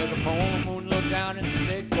your head. The full moon look down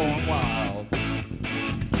instead going wild.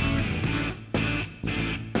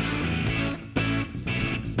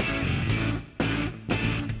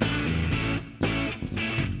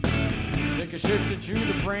 Take a shift into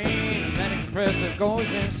the brain, and manic depressive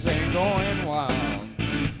goes insane, going wild,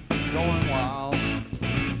 going wild.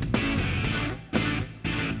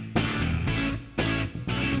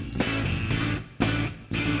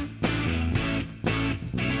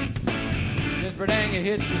 Desperate anger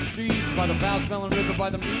hits the streets by the foul-smelling river, by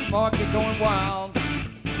the meat market, going wild.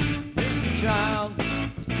 Misty child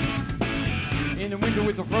in the winter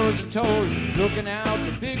with the frozen toes, looking out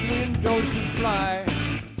the big windows to fly,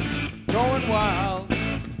 going wild.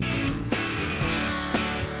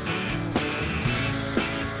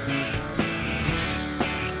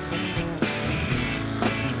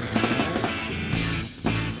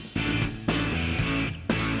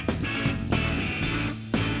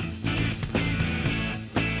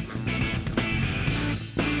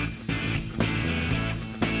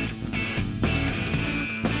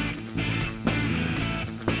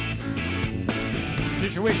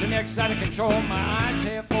 Situation next out of control, my eyes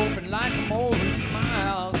half open like a mole who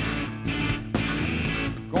smiles,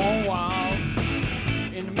 going wild.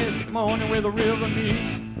 In the mystic morning where the river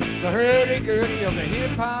meets the hurdy-gurdy of the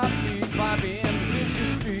hip-hop beat, by being the busy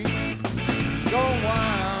street, going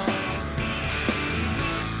wild.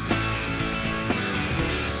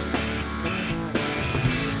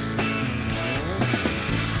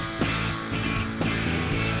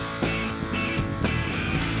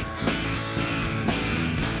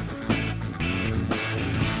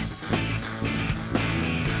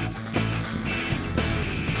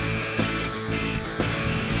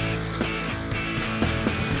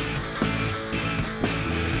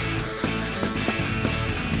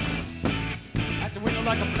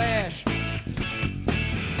 Like a flash,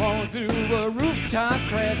 falling through a rooftop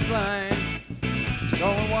crash blind,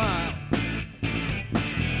 going wild.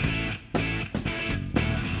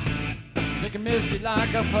 Sick and misty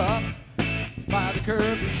like a pup, by the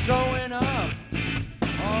curb he's showing up,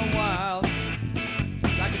 all wild,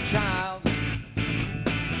 like a child.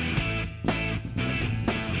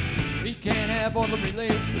 He can't have all the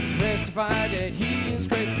relates, testify that he is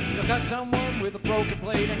great. Look at someone with a broken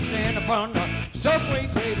plate and stand upon the subway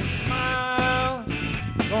grate and smile,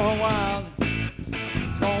 going wild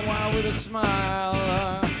with a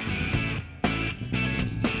smile.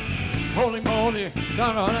 Holy moly,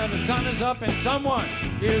 the sun is up and someone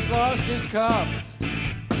has lost his cups.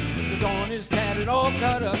 The dawn is tattered, all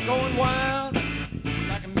cut up, going wild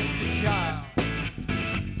like a misty child.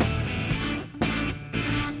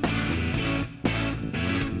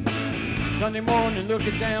 Sunday morning,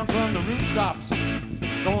 looking down from the rooftops,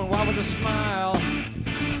 going wild with a smile.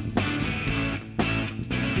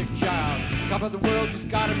 Stick child, top of the world, he's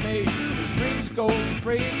got it made. His rings gold, his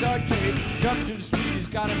braids are jade. Jump to the street, he's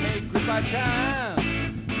got it made. Goodbye, child.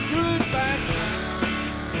 Goodbye, child.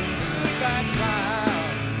 Goodbye,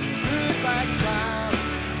 child. Goodbye, child.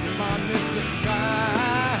 My mystic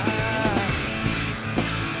child.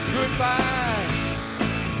 Goodbye.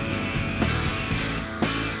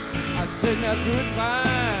 I said now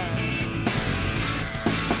goodbye,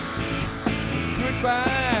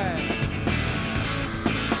 goodbye,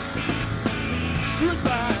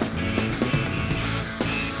 goodbye.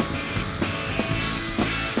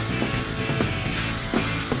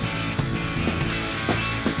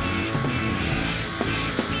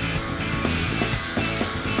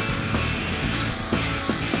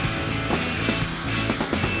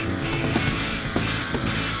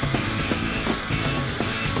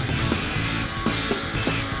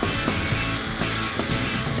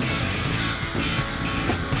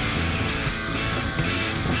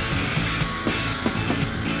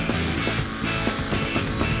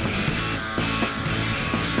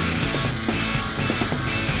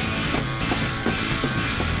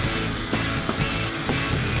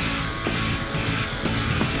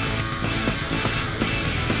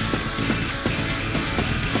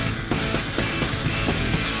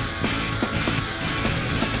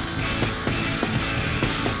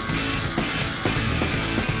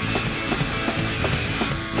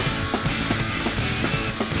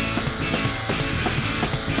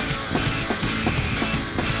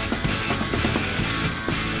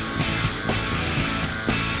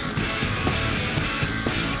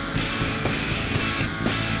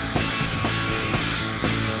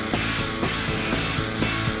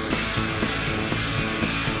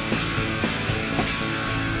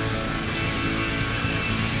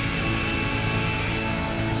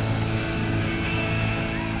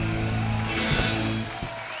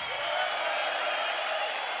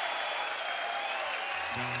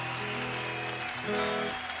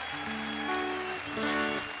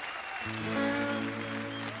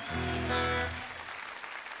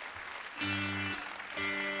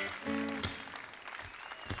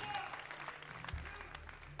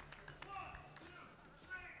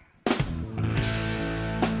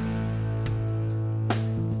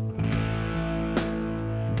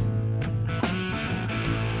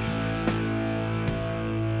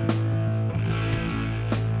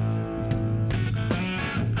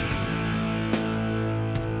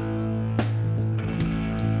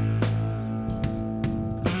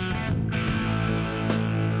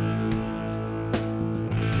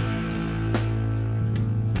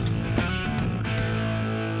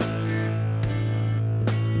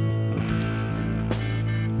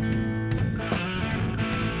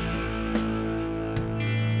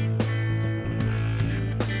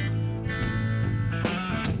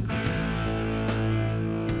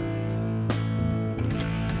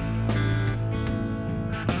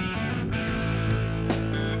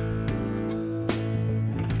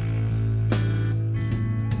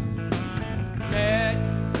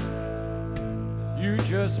 you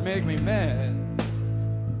just make me mad.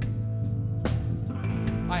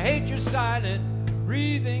 I hate your silent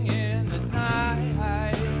breathing in the night.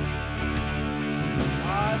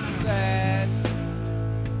 Ah, sad,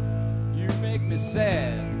 you make me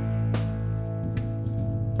sad.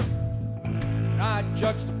 When I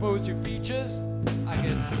juxtapose your features, I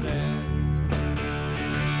get sad.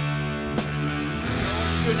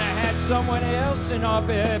 Shouldn't have had someone else in our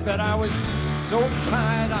bed, but I was so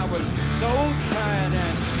tired, I was so tired.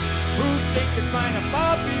 And who'd think you'd find a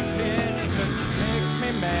bobby pin? It just makes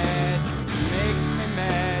me mad, makes me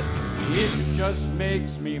mad. It just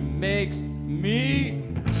makes me mad.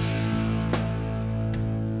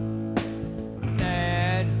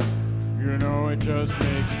 You know, it just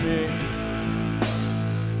makes me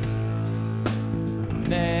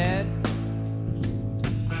mad.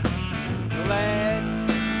 Glad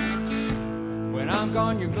when I'm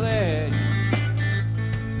gone, you're glad.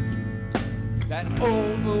 That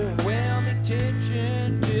overwhelming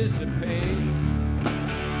tension dissipates.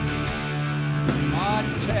 Ah,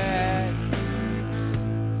 Tad,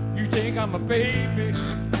 you think I'm a baby?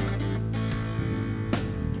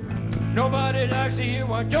 Nobody likes to hear,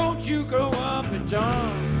 why don't you grow up and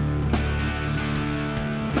jump?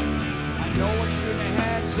 I know I should have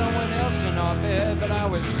had someone else in our bed, but I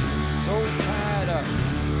was so tired of.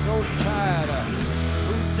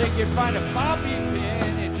 Who'd think you'd find a bobby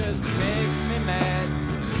pin? It just makes me mad,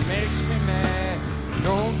 makes me mad.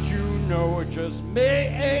 Don't you know it just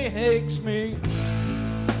makes me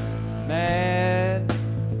mad?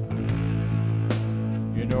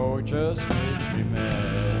 You know it just makes me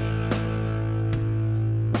mad.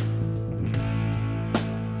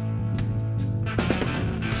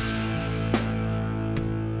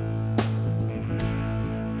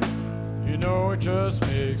 You know it just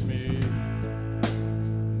makes me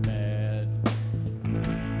mad.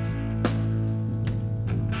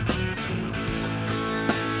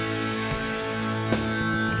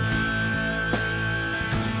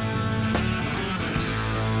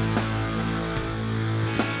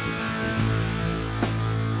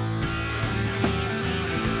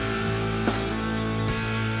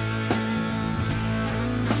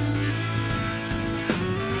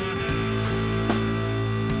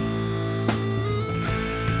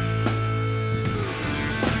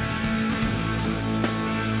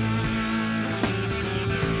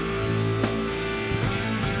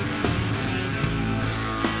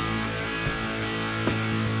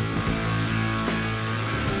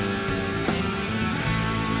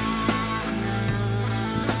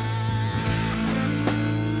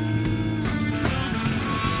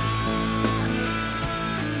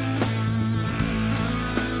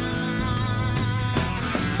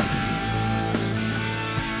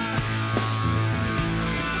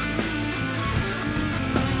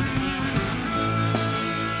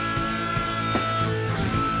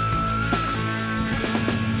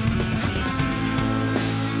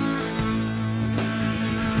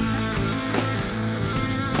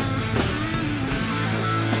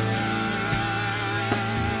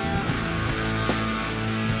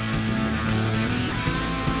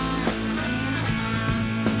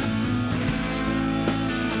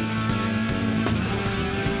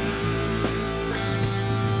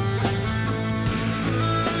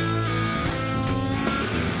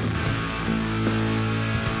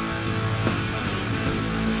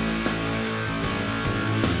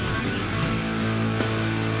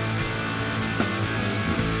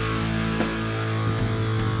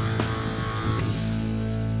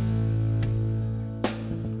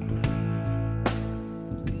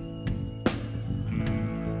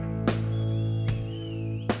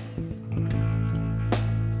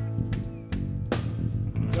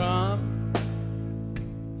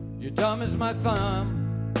 Dumb as my thumb.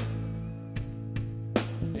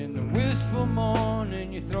 In the wistful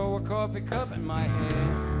morning, you throw a coffee cup in my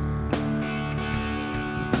hand.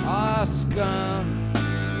 Ah, scum,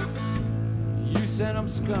 you said I'm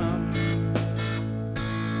scum.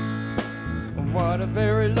 What a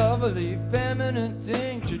very lovely, feminine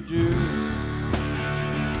thing to do.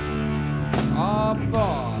 Ah,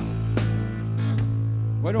 bar,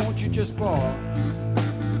 why don't you just bar?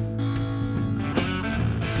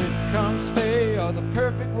 Come stay are the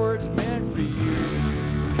perfect words meant for you.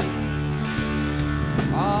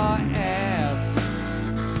 Ah, ass,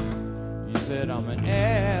 you said I'm an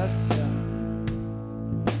ass.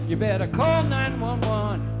 You better call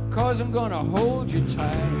 911, cause I'm gonna hold you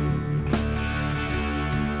tight.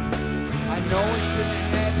 I know I should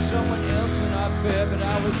have had someone else in our bed, but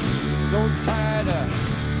I was so tired.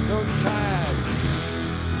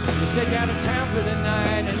 You said you're out of town for the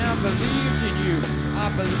night, and I believed in you. I I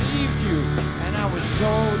believed you, and I was so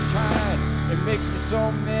tired. It makes me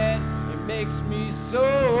so mad, it makes me so.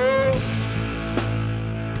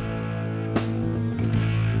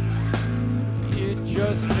 It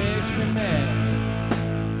just makes me mad.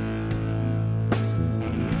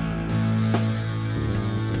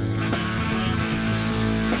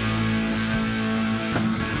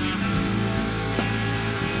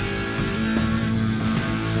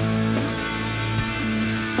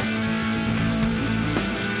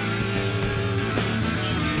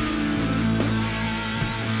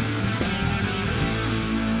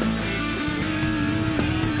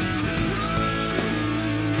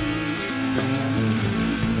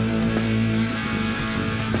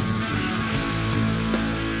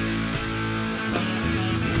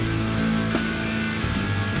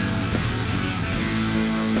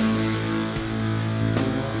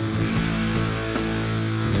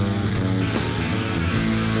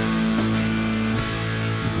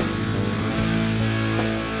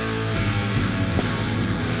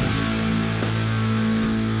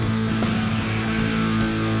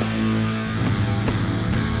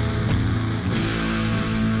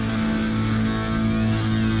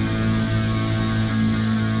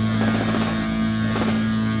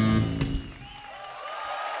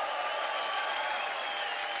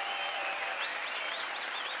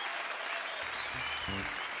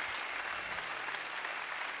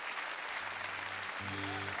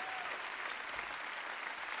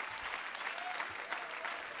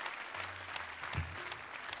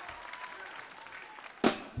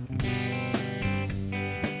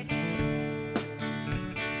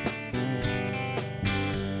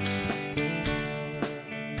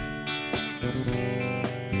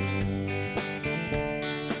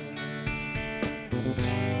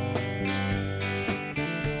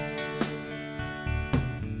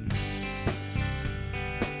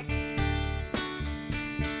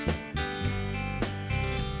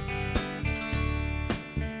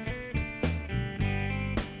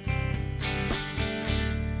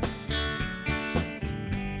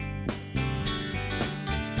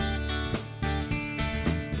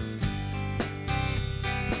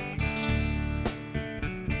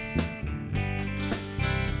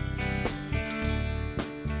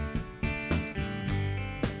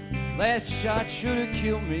 Last shot should have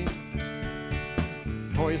killed me.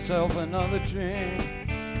 Pour yourself another drink.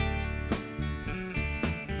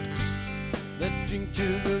 Let's drink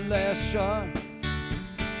to the last shot.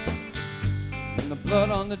 And the blood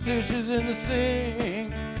on the dishes in the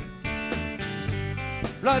sink.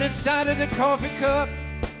 Blood inside of the coffee cup.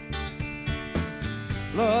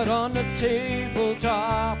 Blood on the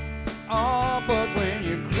tabletop. Oh, but when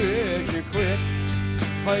you quit, you quit.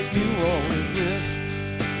 But you always wish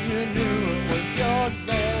you knew it was your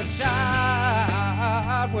last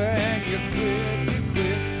shot. When you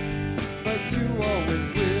quit, but you always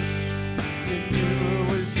wish you knew it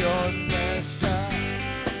was your last shot.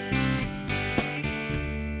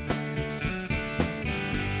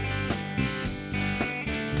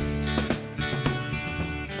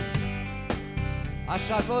 I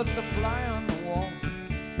shot blood at the fly on the wall.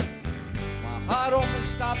 My heart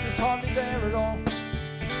almost stopped, it's hardly there at all.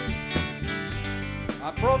 I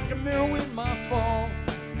broke the mirror with my fall,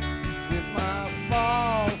 with my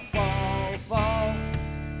fall.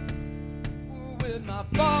 Ooh, with my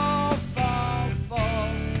fall.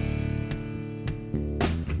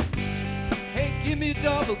 Hey, give me a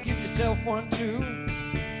double, give yourself one too.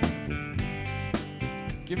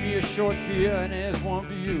 Give me a short beer and there's one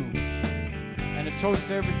for you. And a toast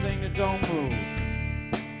to everything that don't move.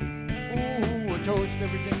 Ooh, a toast to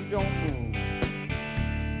everything that don't move.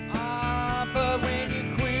 But when you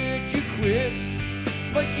quit,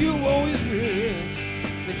 but you always wish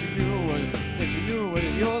that you knew it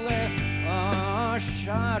was your last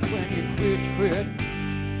shot. When you quit,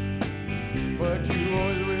 but you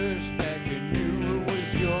always wish that you knew it was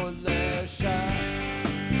your last shot.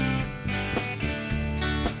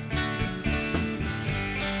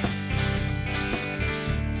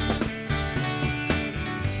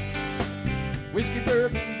 Whiskey,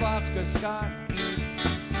 bourbon, vodka, scotch.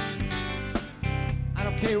 I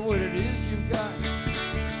don't care what it is you've got.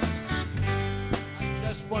 I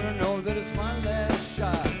just want to know that it's my last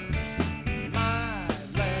shot. My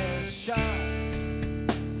last shot.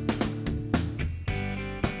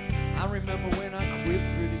 I remember when I quit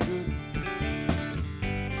pretty good.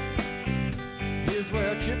 Here's where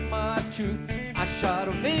I chipped my tooth. I shot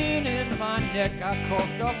a vein in my neck. I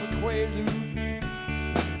coughed off a quaalude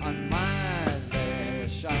on my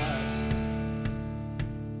last shot.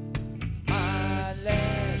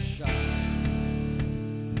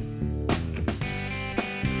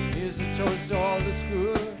 Toast to all the school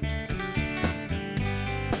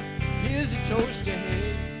toast to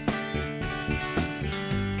hate.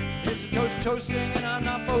 Here's a toast toasting, and I'm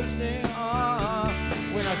not boasting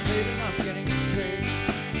when I say that I'm getting straight.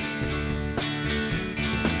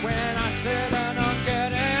 When I said that I'm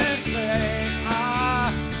getting straight,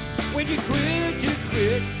 when you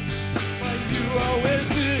quit, but you always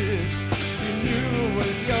wish you knew it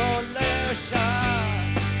was your last shot.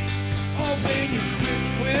 Oh, when you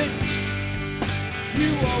quit, you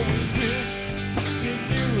always wish you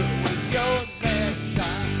knew it was your last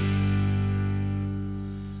shot.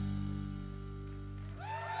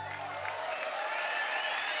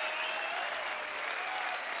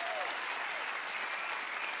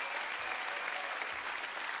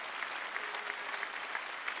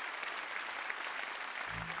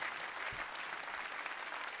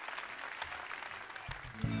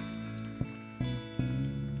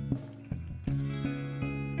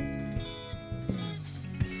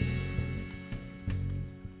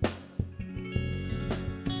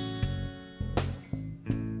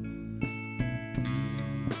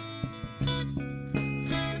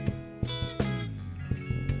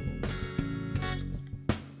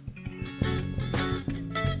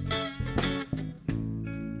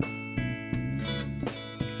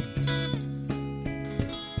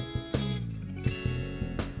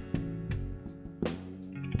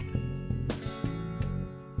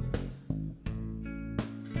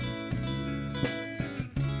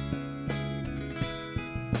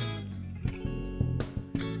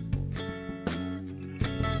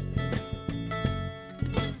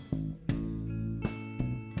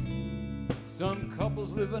 Some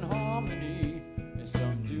couples live in harmony, and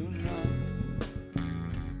some do not.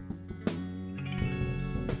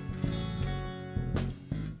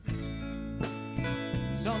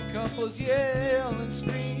 Some couples yell and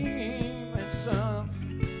scream, and some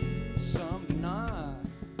do not.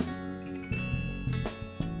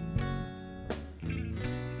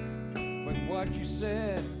 But what you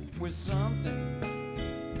said was something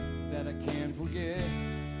that I can't forget.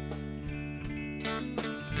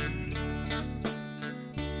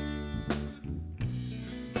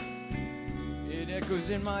 It echoes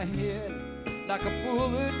in my head like a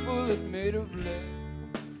bullet made of lead.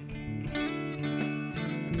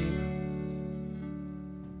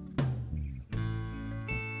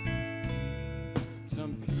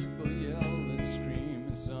 Some people yell and scream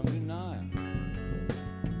and some deny.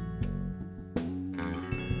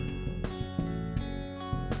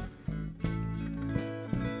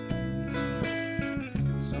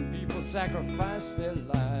 Some people sacrifice their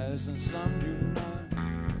lives and some do not.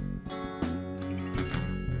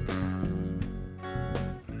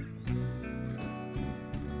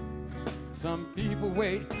 Some people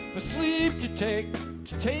wait for sleep to take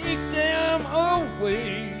them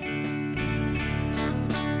away.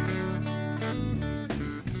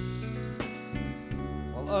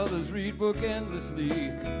 While others read book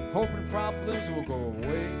endlessly, hoping problems will go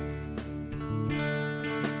away.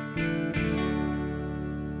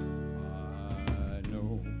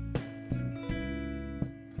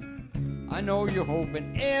 I know you're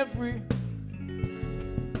hoping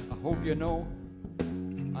I hope you know.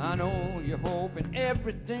 I know you're hoping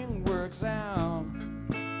everything works out.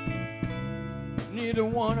 Neither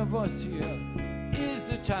one of us here is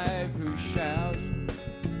the type who shouts.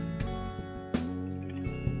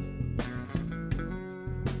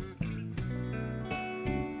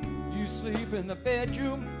 You sleep in the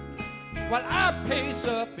bedroom while I pace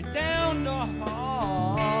up and down the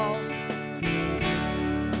hall.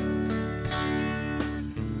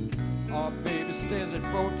 Our baby stares at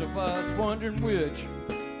both of us, wondering which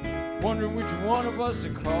one of us to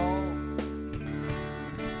call.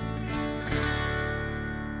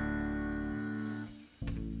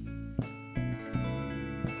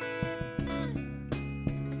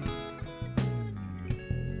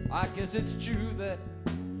 I guess it's true that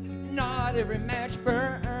not every match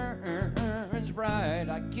burns bright.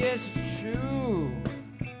 I guess it's true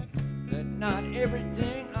that not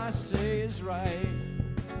everything I say is right.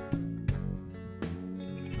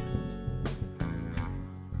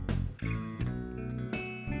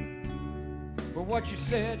 But what you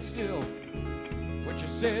said still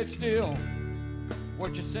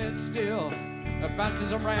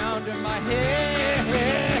bounces around in my head.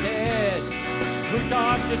 Who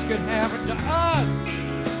thought this could happen to us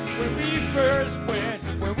when we first went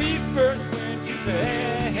to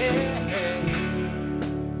bed?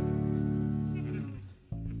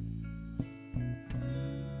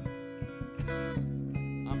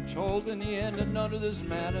 I'm told in the end that none of this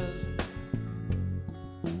matters.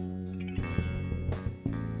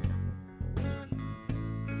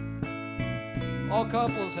 All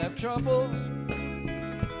couples have troubles,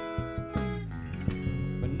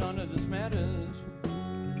 this matters.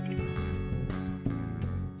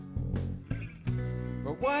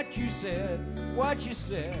 But what you said,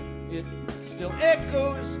 it still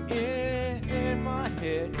echoes in my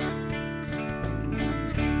head.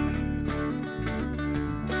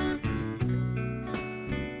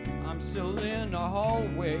 I'm still in the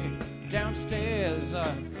hallway, downstairs,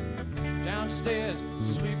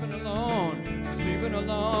 sleeping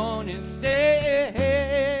alone instead.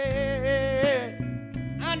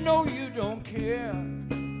 I know you don't care,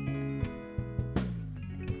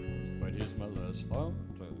 but here's my last thought.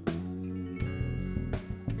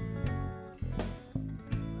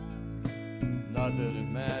 Not that it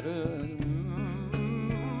matters.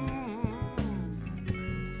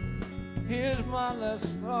 Here's my last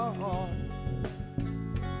thought.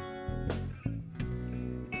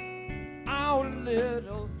 Our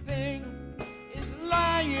little thing is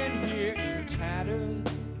lying here in tatters.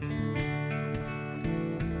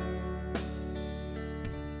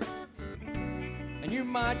 And you,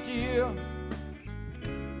 my dear,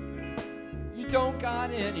 you don't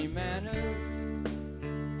got any manners.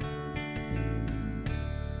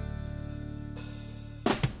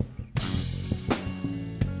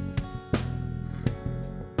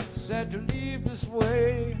 Said to leave this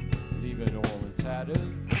way, leave it all in tatters.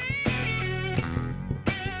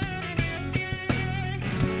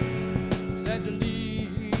 Said to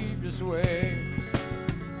leave this way,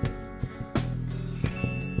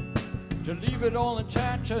 to leave it all in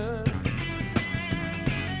tatters.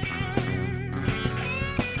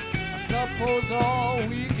 I suppose all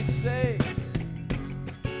we could say,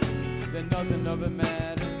 that nothing of it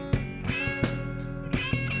matters.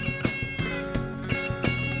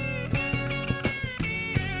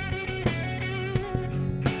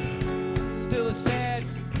 Still it's sad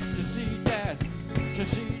to see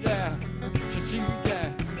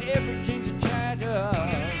that, everything's a chatter.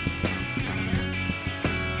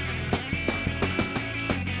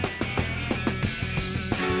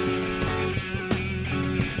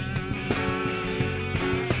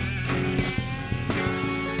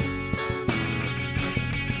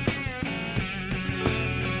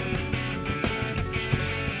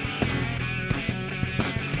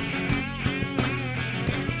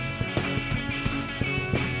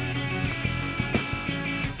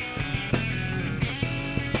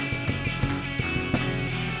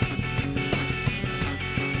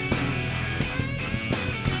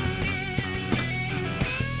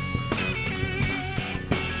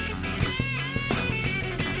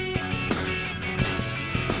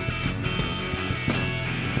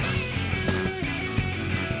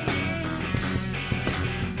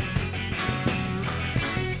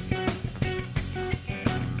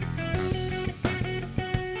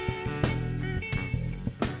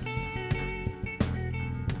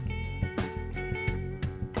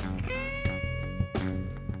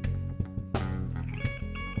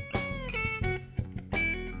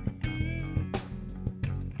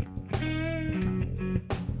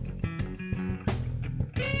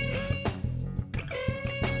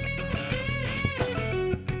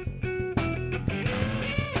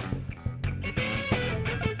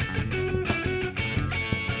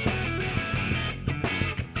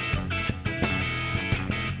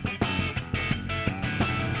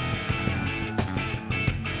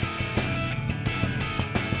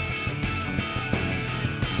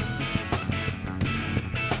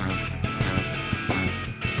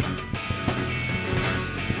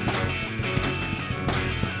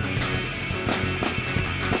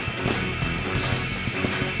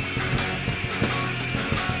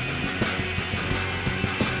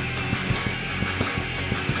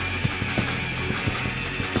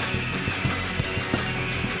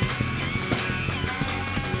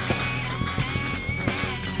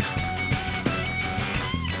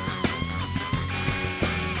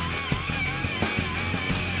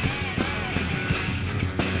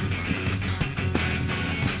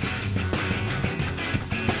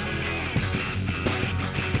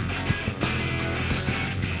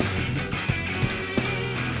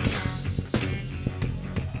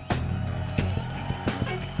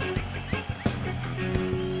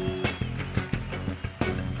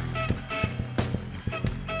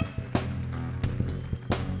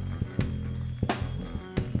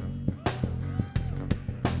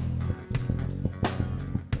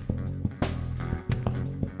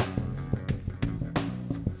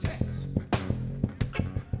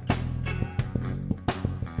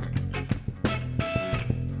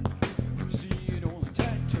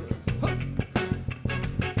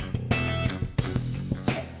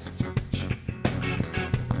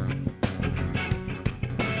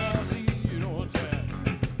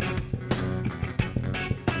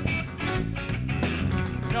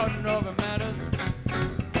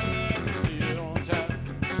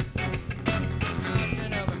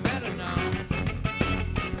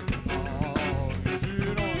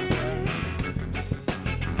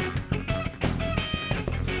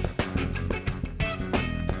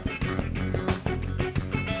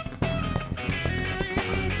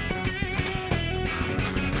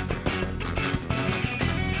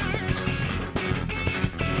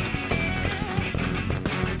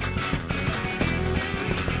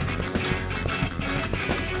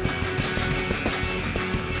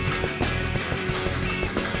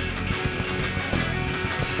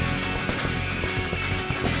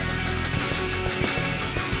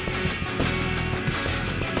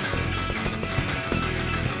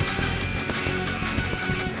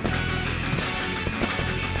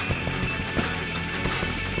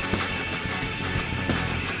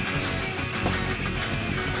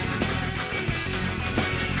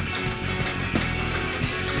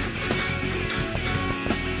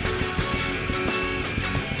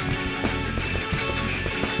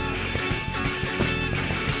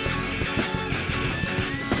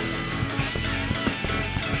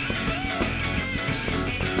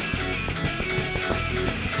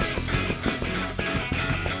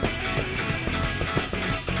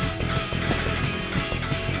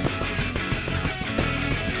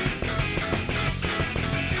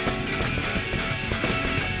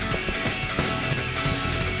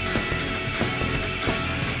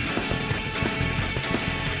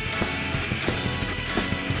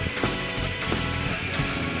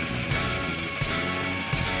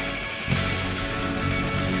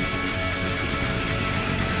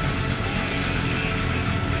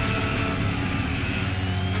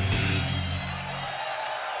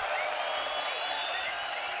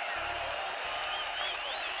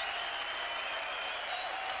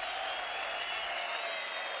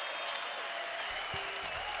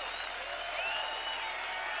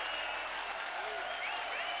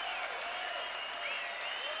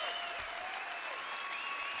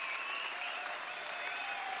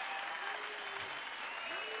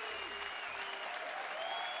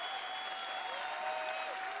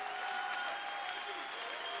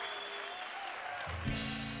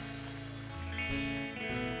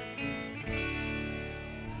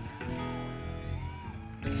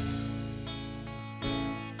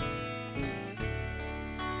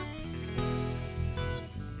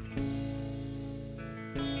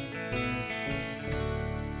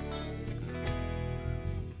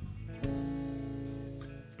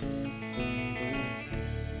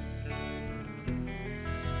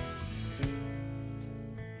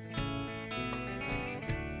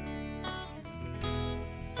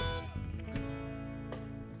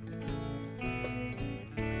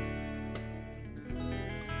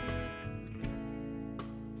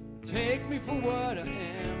 Take me for what I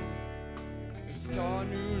am, a star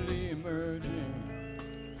newly emerging.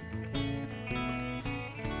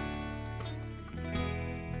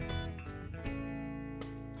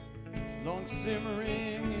 Long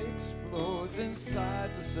simmering explodes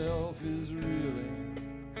inside the self is reeling.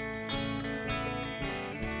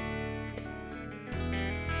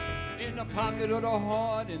 In the pocket of the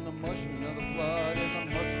heart, in the mushroom of the blood, in the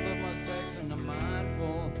muscle of my sex, in the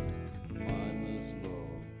mindful, mindless love.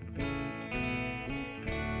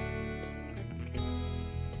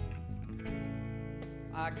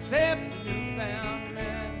 I accept the newfound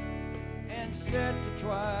man and set the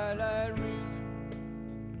twilight ring.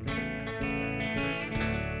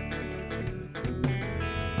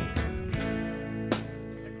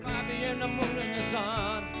 The moon and the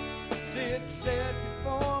sun sit set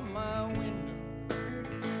before my window.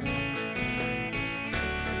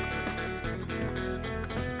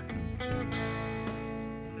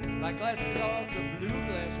 Like glasses of the blue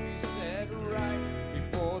glass we sat right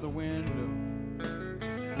before the window.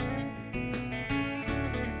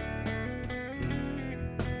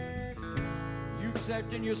 You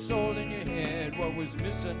accept in your soul and your head what was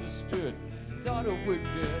misunderstood. Thought it would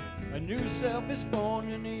get a new self is born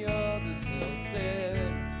in the other self's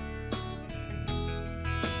stead.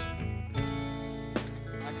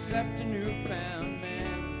 Accept a newfound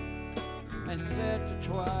man and set the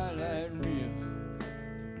twilight real.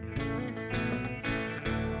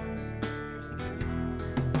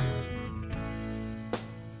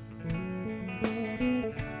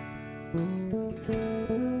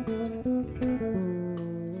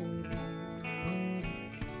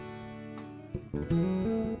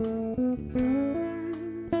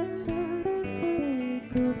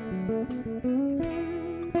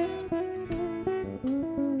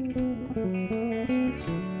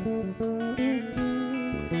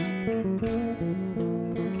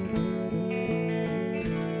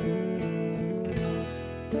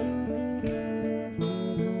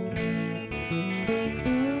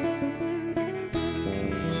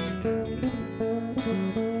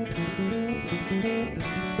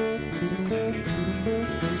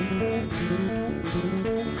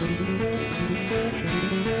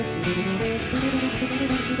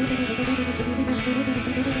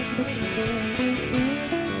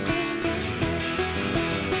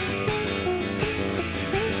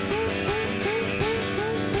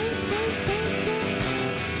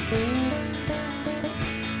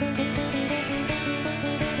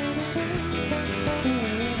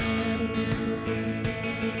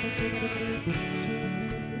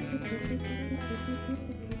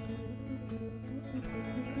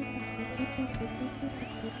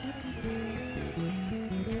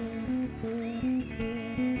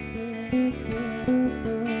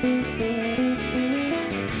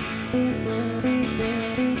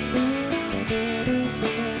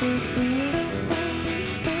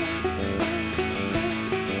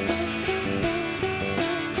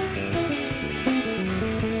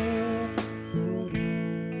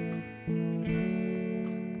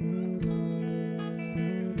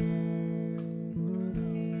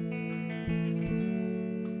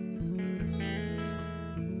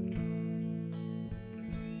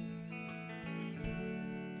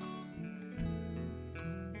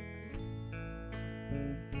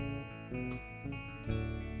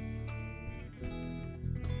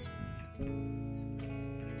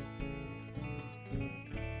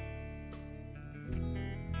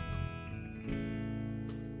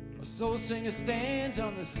 Soul singer stands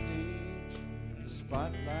on the stage, the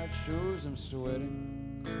spotlight shows him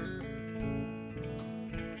sweating.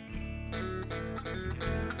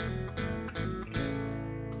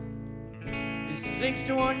 He sinks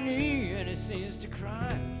to one knee and he seems to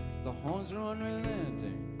cry, the horns are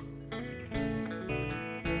unrelenting.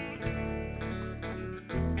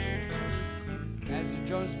 As the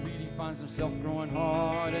drums beat, he finds himself growing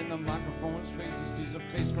hard, and the microphone's face, he sees a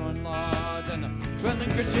face growing large, and the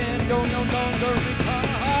trembling crescendo no longer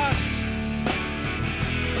records.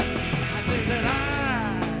 I says that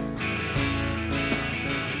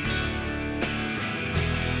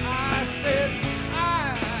I says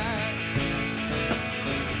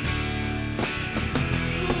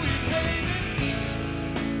ooh, baby.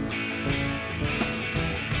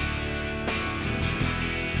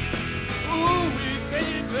 Ooh,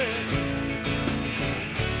 baby.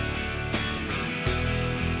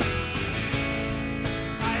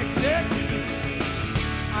 I accept you.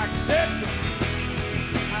 I accept you.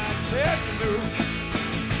 I accept you.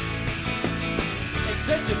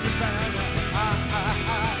 Accept you, found. I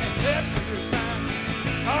accept you, found.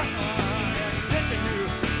 Accept you,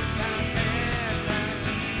 found.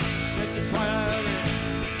 Accept the twilight.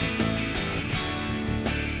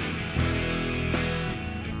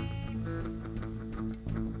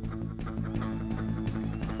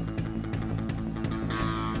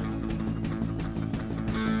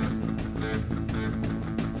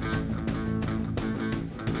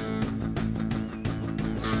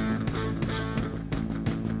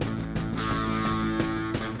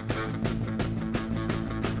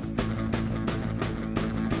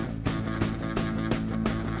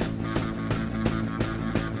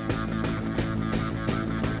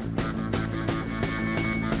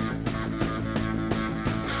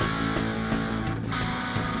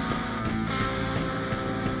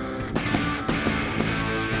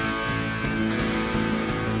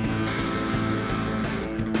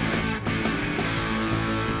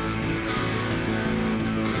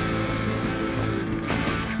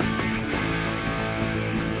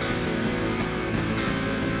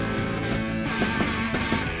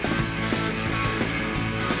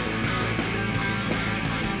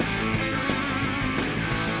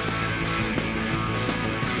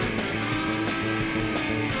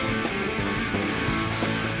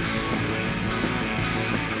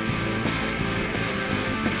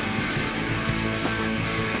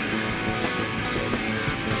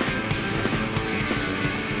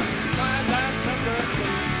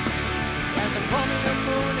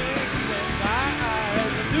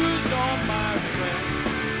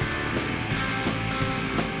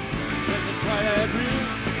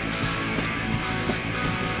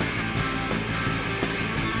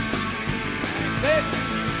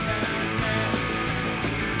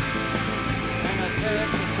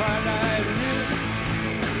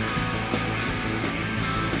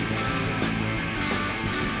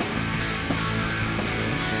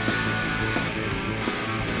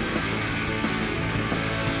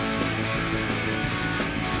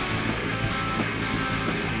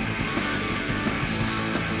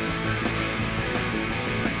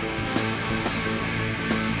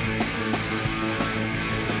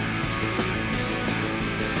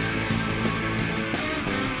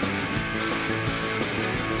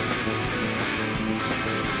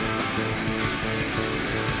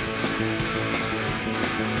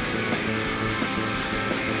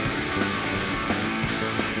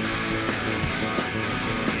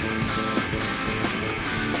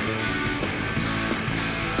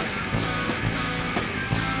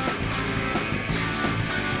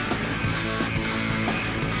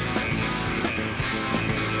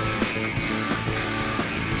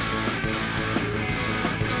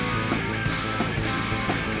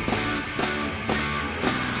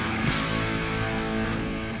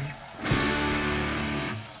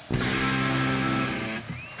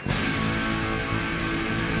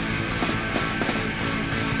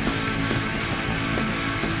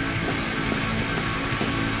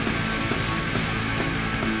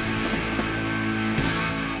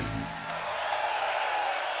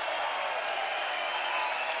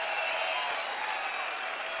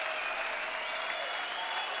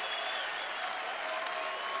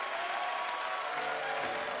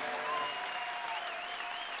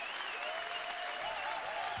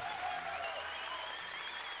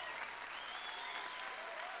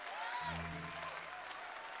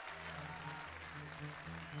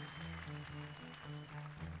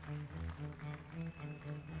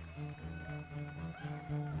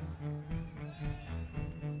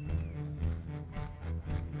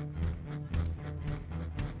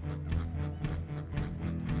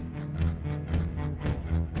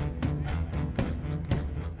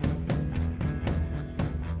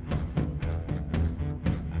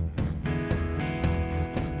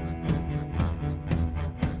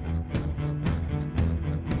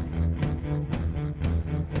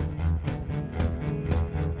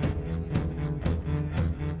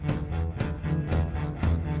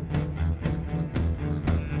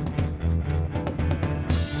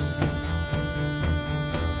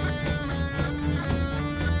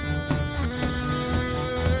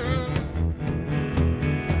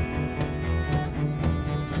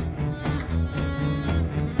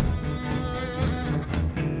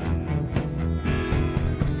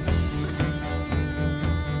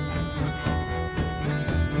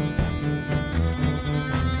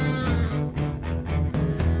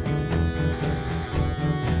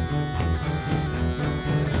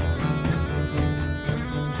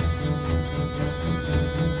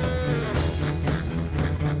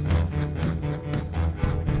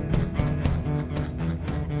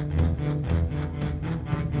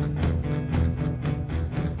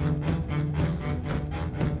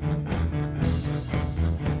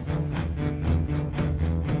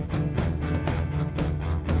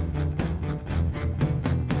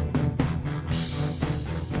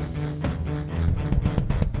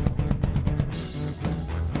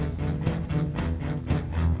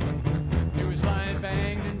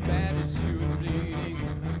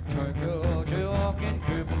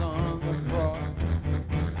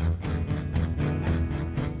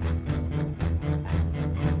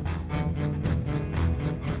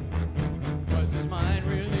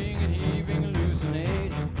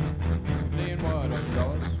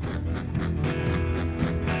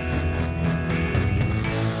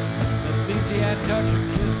 that touch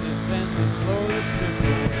and kissed his senses slowly slipped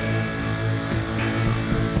away.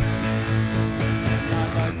 Not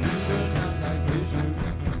like Buddha, not like Vishnu,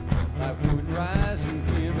 life would rise in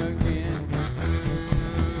him again.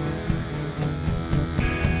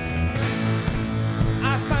 I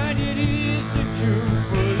find it easy to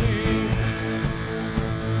believe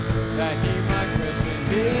that he might question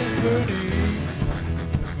his beliefs.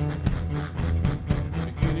 The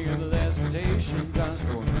beginning of the last temptation, John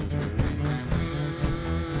Storm mystery.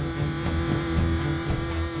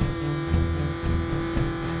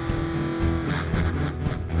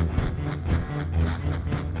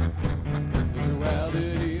 The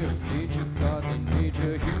duality of nature, godly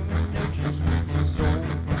nature, human nature, sweet to soul.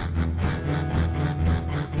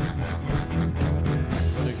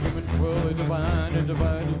 For the human fully divine and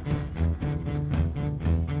divided,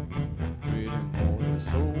 creating mortal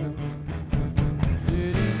soul.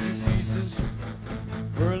 Split into pieces,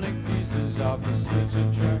 whirling pieces, opposites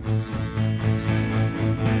attract.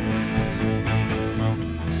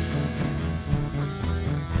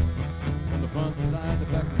 From the front side, the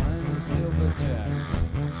back line is silver jack.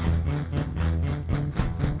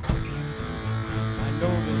 I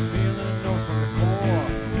know this feeling, know from before.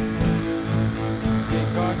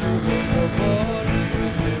 Take hard to hold the ball,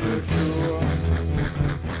 it's never sure.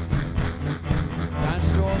 Time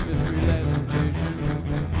storm, mystery, last temptation.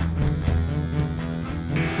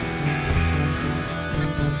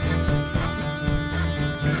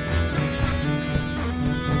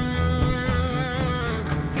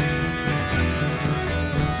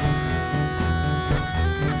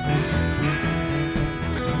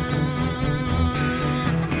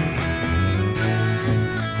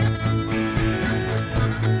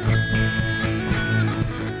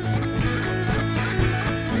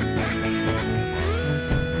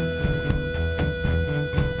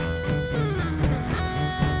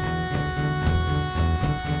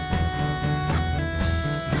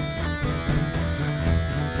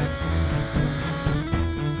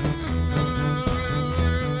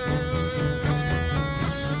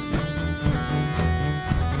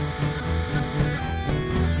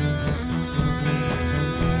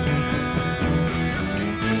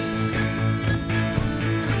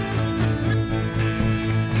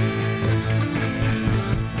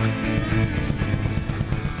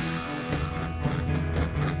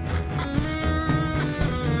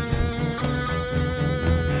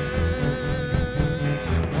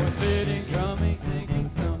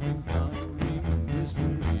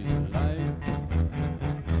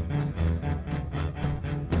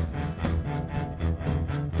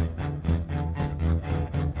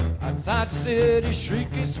 Outside the city,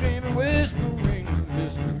 shrieking, screaming, whispering,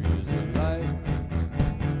 mysteries of life.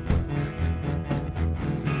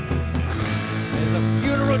 There's a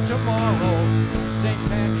funeral tomorrow, St.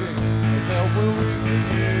 Patrick, the bell will ring for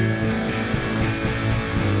you.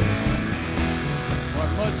 What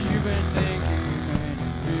must you been thinking when you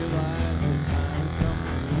realized the time had come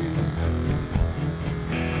for you?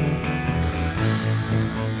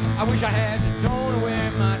 I wish I hadn't thrown away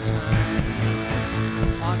my time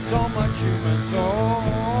on so much human, so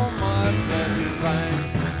much less divine,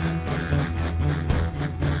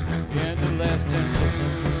 and the less tempting.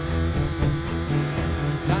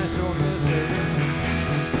 Time so mystery.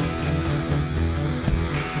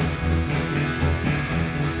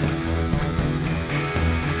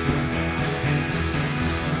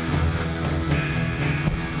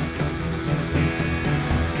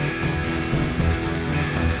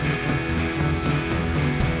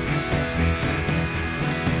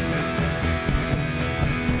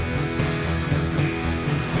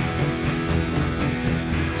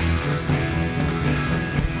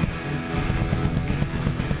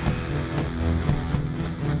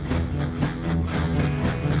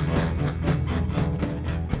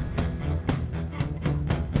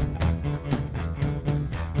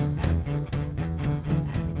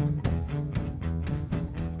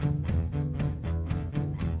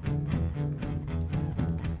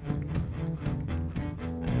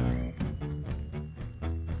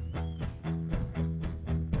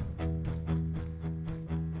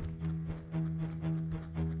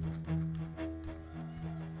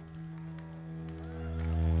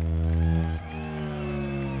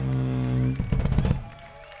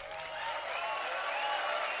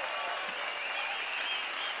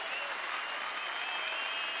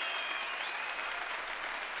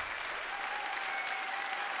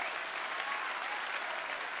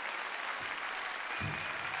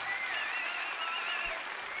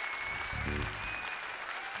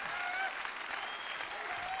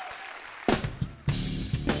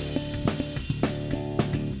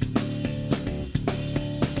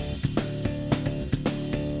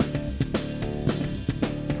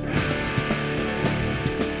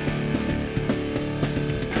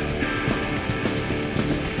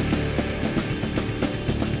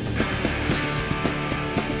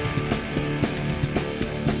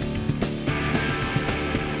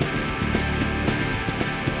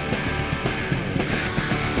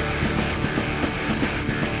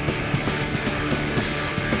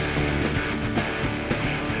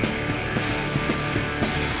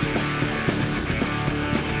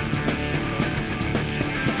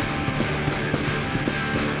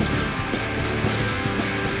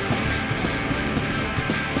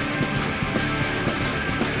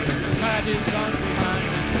 son behind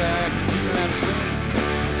his back to teach him how to swim.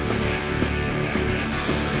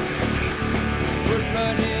 Put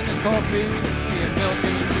blood in his coffee and milk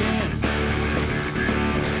in his gin.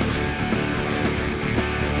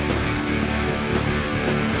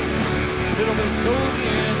 Little bit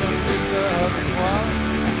soldier in the midst of the squad.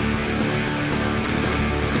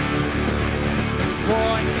 There's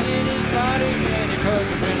one in his body and he cut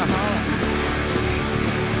him in a hollow.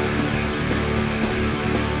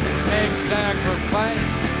 Make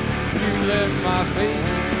sacrifice, you left my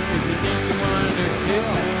face. If you need someone to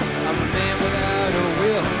kill, I'm a man without a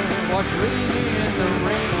will. Wash lazy in the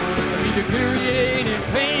rain, I need to create in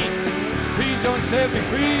pain. Please don't set me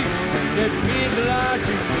free, that means a lot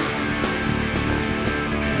to me.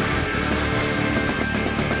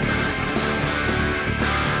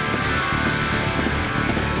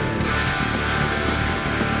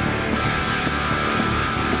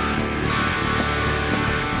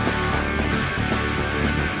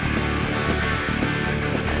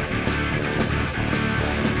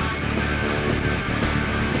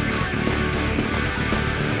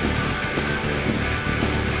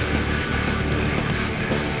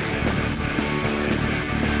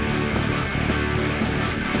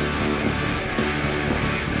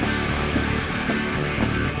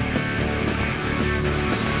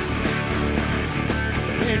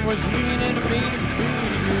 Was mean and it made him scream,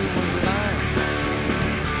 he knew it was a lie.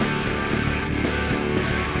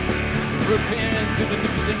 Put pen to the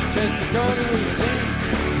nipples in his chest, he told me what he said.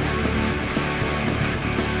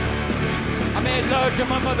 I made love to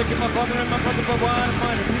my mother, killed my father and my brother, but why am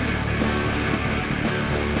I to me?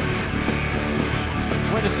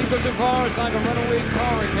 When the sea goes so far, it's like a runaway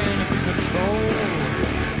car, it can't be controlled.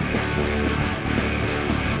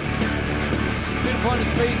 Spit upon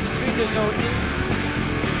his face and scream, there's no need.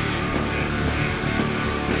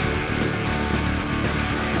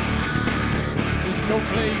 No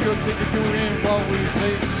play, you're thinking you're in, what will you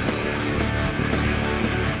say?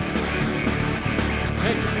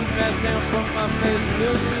 Take the blue mask down from my face and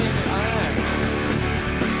look me in the eye.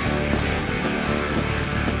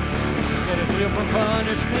 Get a thrill from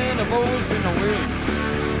punishment, I've always been away.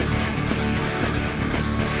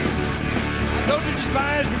 I don't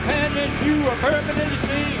despise repentance, you are permanently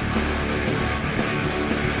seen.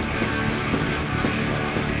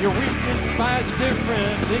 Your weakness buys a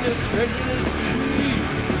difference in the strenuous street.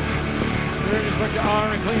 Dirt is what you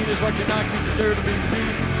are and clean is what you're not. You deserve to be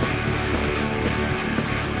free.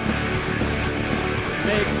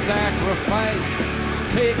 Make a sacrifice,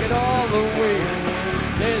 take it all away.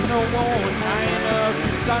 There's no one high enough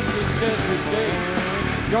to stop this desperate day.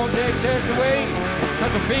 Don't take away,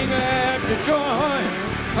 cut the finger at the joint,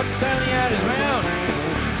 cut Stanley out his mouth,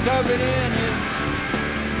 stuff it in his.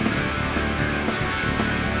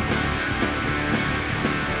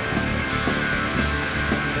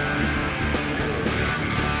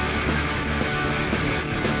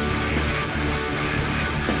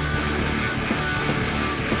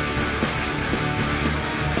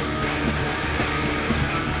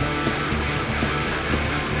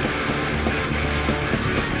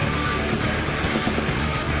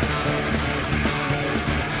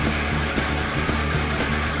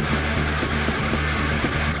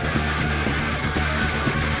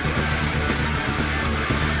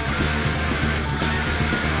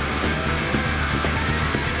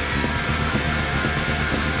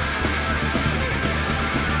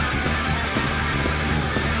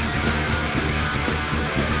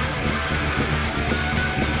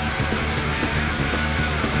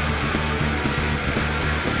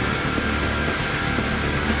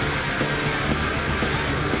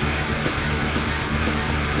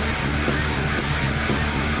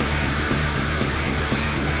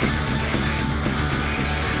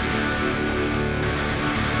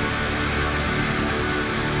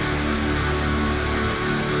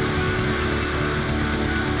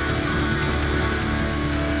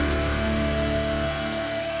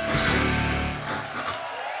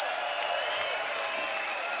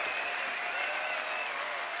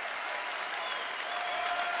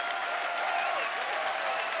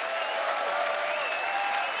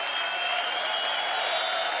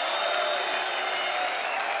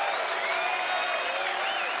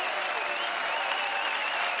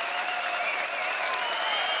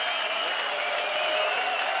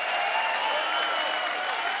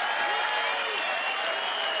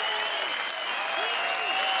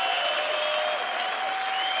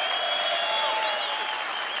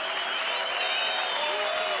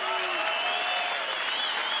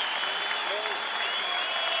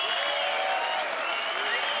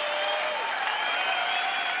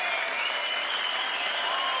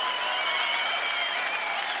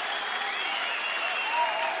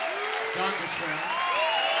 Dankeschön.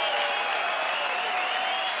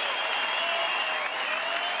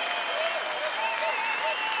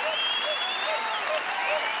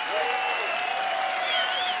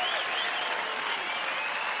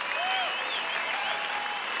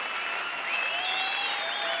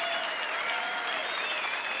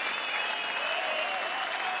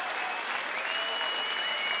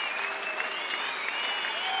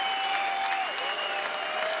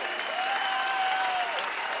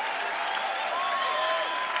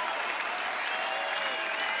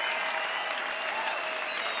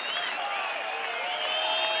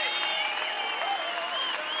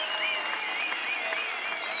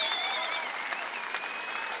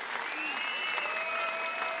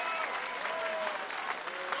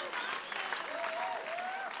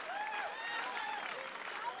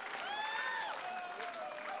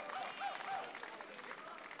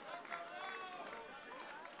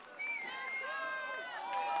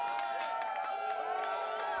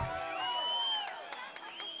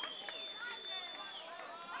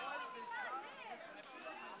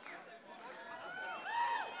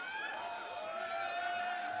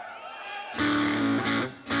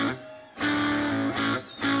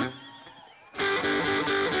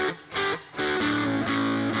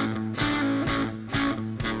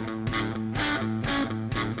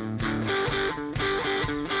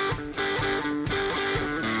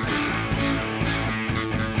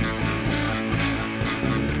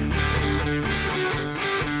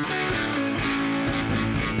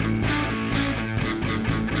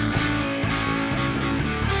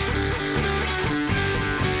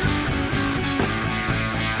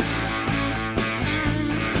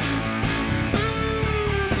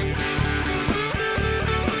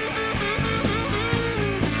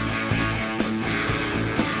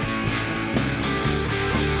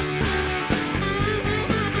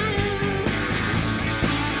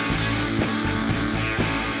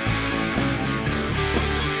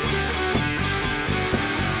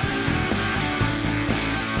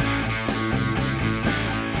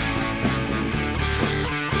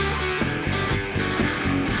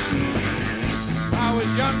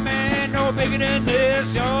 Young man, no bigger than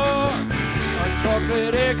this, yo. A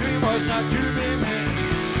chocolate egg cream was not too big, man.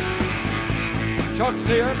 Chocolate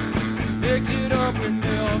syrup, mix it up with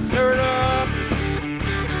milk, stir it up.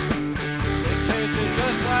 It tasted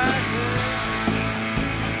just like syrup.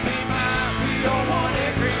 Steam out, we don't want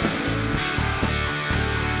egg cream.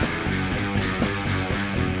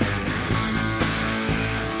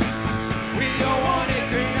 We don't want egg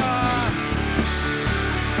cream.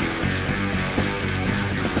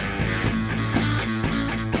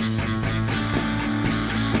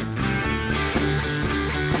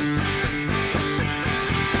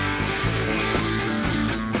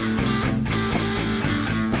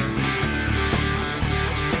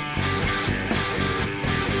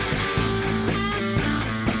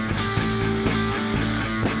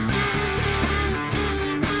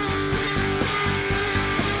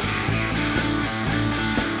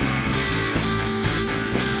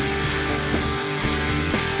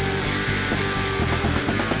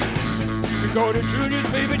 Go to Junior's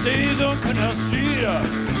baby days on Canal Street.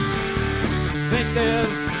 Think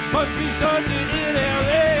there's supposed to be something in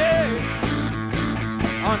L.A.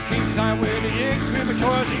 On Kingside where the egg cream of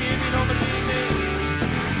choice, and if you don't believe me,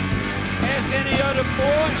 ask any other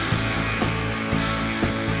boy.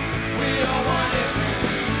 We don't want it.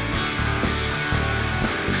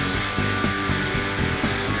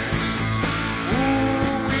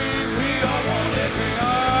 Ooh, we don't want it.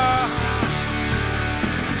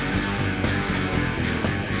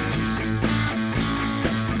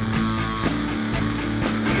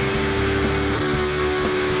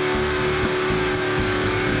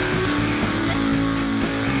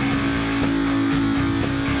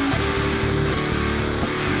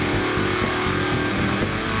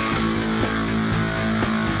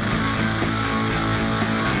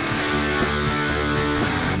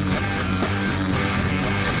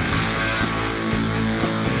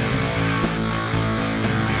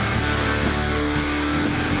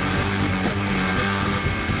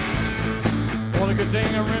 Good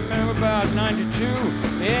thing I remember about 92,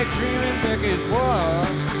 egg cream and Becky's war.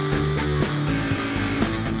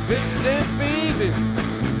 50 cents, baby.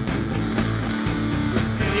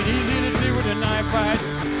 Made it easy to deal with the knife fights.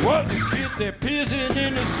 What the kids, they're pissing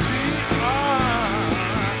in the street.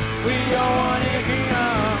 We all want egg cream.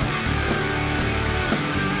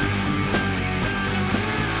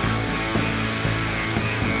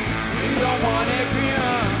 We don't want egg cream.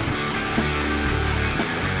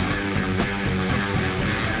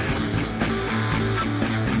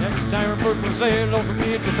 Time we put Say hello for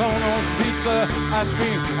me to Tono's Pizza. I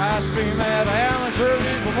scream at Alan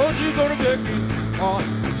Shirley's. Well, won't you go to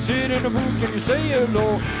Becky's? Sit in the booth and you say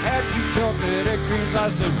hello. Had 2 chocolate egg creams. I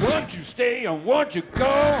said, won't you stay and won't you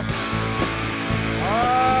go?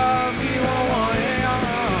 Ah, me one,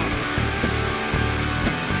 yeah.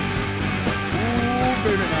 Ooh,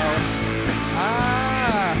 baby, now.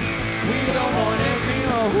 Ah, we don't want anything.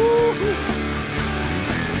 Ooh.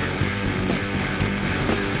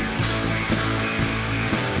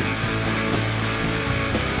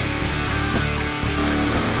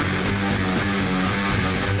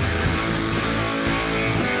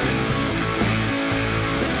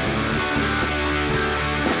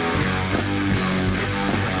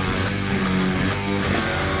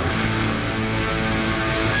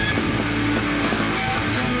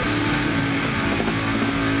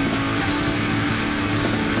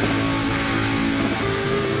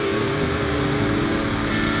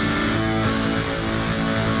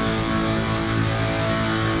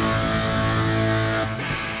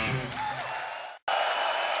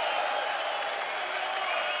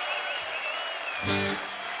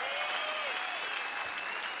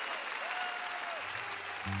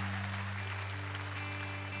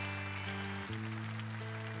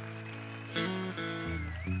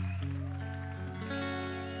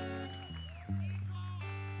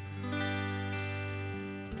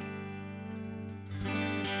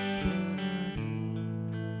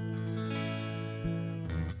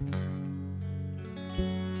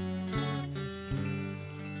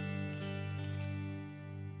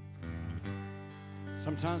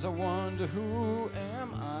 Sometimes I wonder, who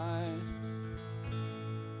am I?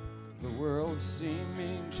 The world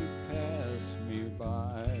seeming to pass me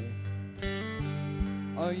by.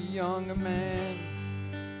 A younger man,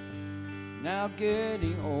 now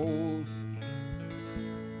getting old.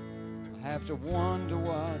 I have to wonder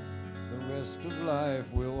what the rest of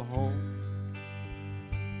life will hold.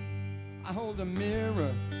 I hold a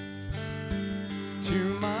mirror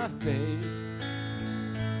to my face.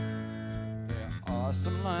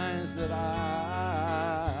 Some lines that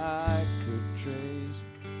I could trace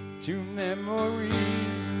to memories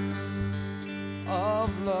of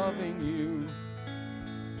loving you,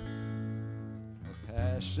 a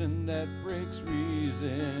passion that breaks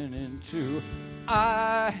reason in two.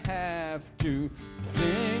 I have to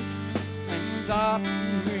think and stop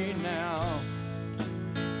me now.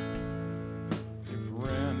 If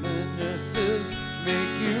reminiscences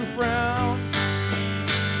make you frown,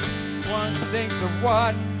 one thinks of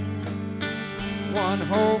what one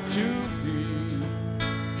hoped to be,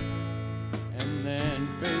 and then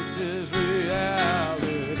faces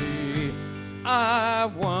reality. I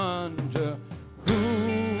wonder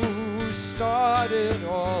who started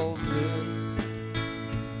all this.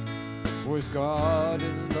 Was God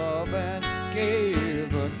in love and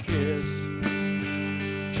gave a kiss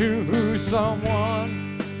to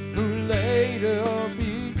someone who later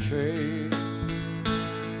betrayed?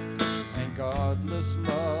 Godless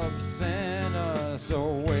love sent us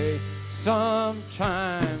away.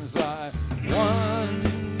 Sometimes I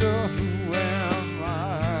wonder, who am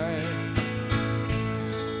I?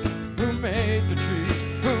 Who made the trees?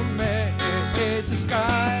 Who made the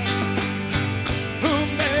sky? Who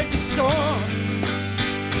made the storms?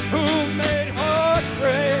 Who made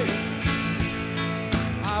heartbreak?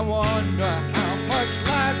 I wonder how much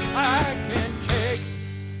life I can take.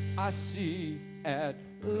 I see at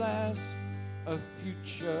last a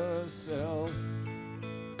future self.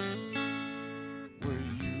 Were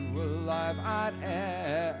you alive, I'd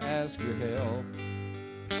ask your help.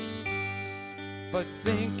 But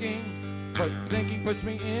thinking puts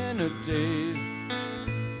me in a daze,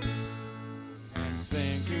 and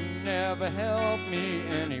thinking never helped me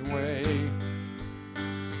anyway.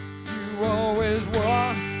 You always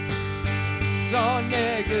were so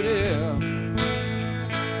negative.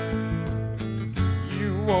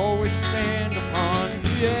 You always stand upon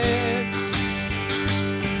the edge,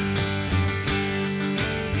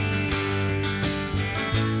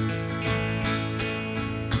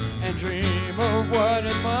 and dream of what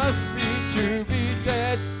it must be to be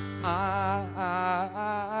dead.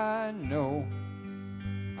 I know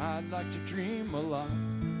I'd like to dream a lot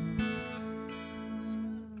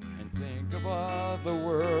and think of other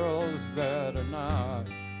worlds that are not.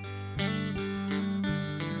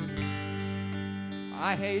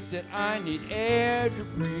 I hate that I need air to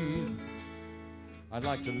breathe. I'd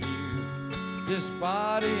like to leave this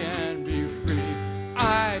body and be free.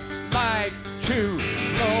 I'd like to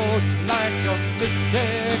float like a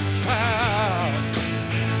mystic cloud.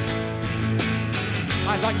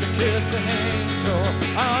 I'd like to kiss an angel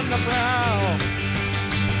on the brow.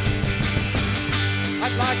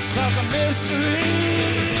 I'd like to solve the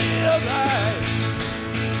mystery of life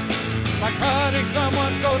by cutting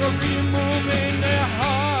someone's throat or removing their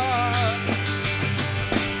heart.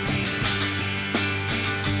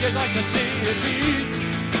 You'd like to see it beat.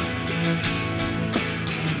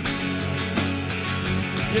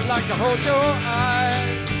 You'd like to hold your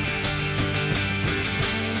eye.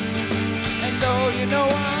 And though you know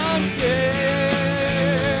I'm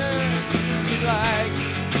dead, you'd like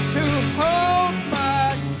to hold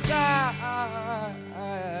my thighs.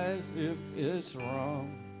 If it's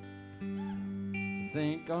wrong to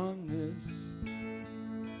think on this,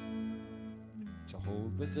 to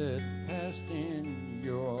hold the dead past in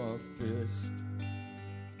your fist,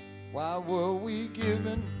 why were we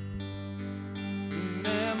given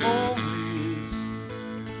memories?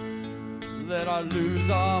 Let us lose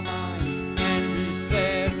our minds and be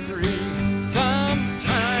set free.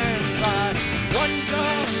 Sometimes I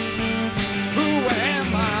wonder, who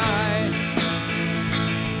am I?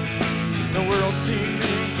 The world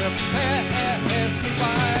seeming to pass me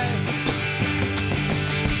by.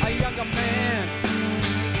 A younger man,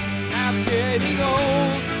 I'm getting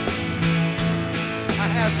old. I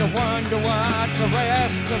have to wonder what the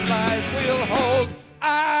rest of life will hold.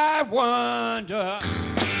 I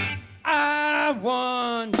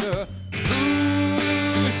wonder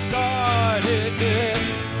who started this.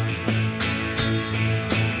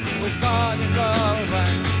 Was God in love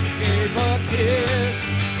and gave a kiss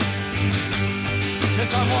to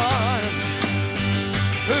someone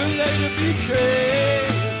who later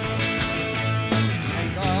betrayed, and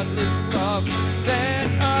godless love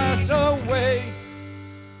sent us away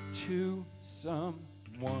to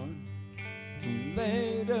someone who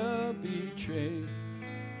later betrayed.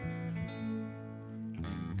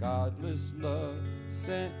 Godless love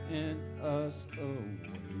sent us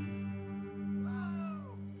away.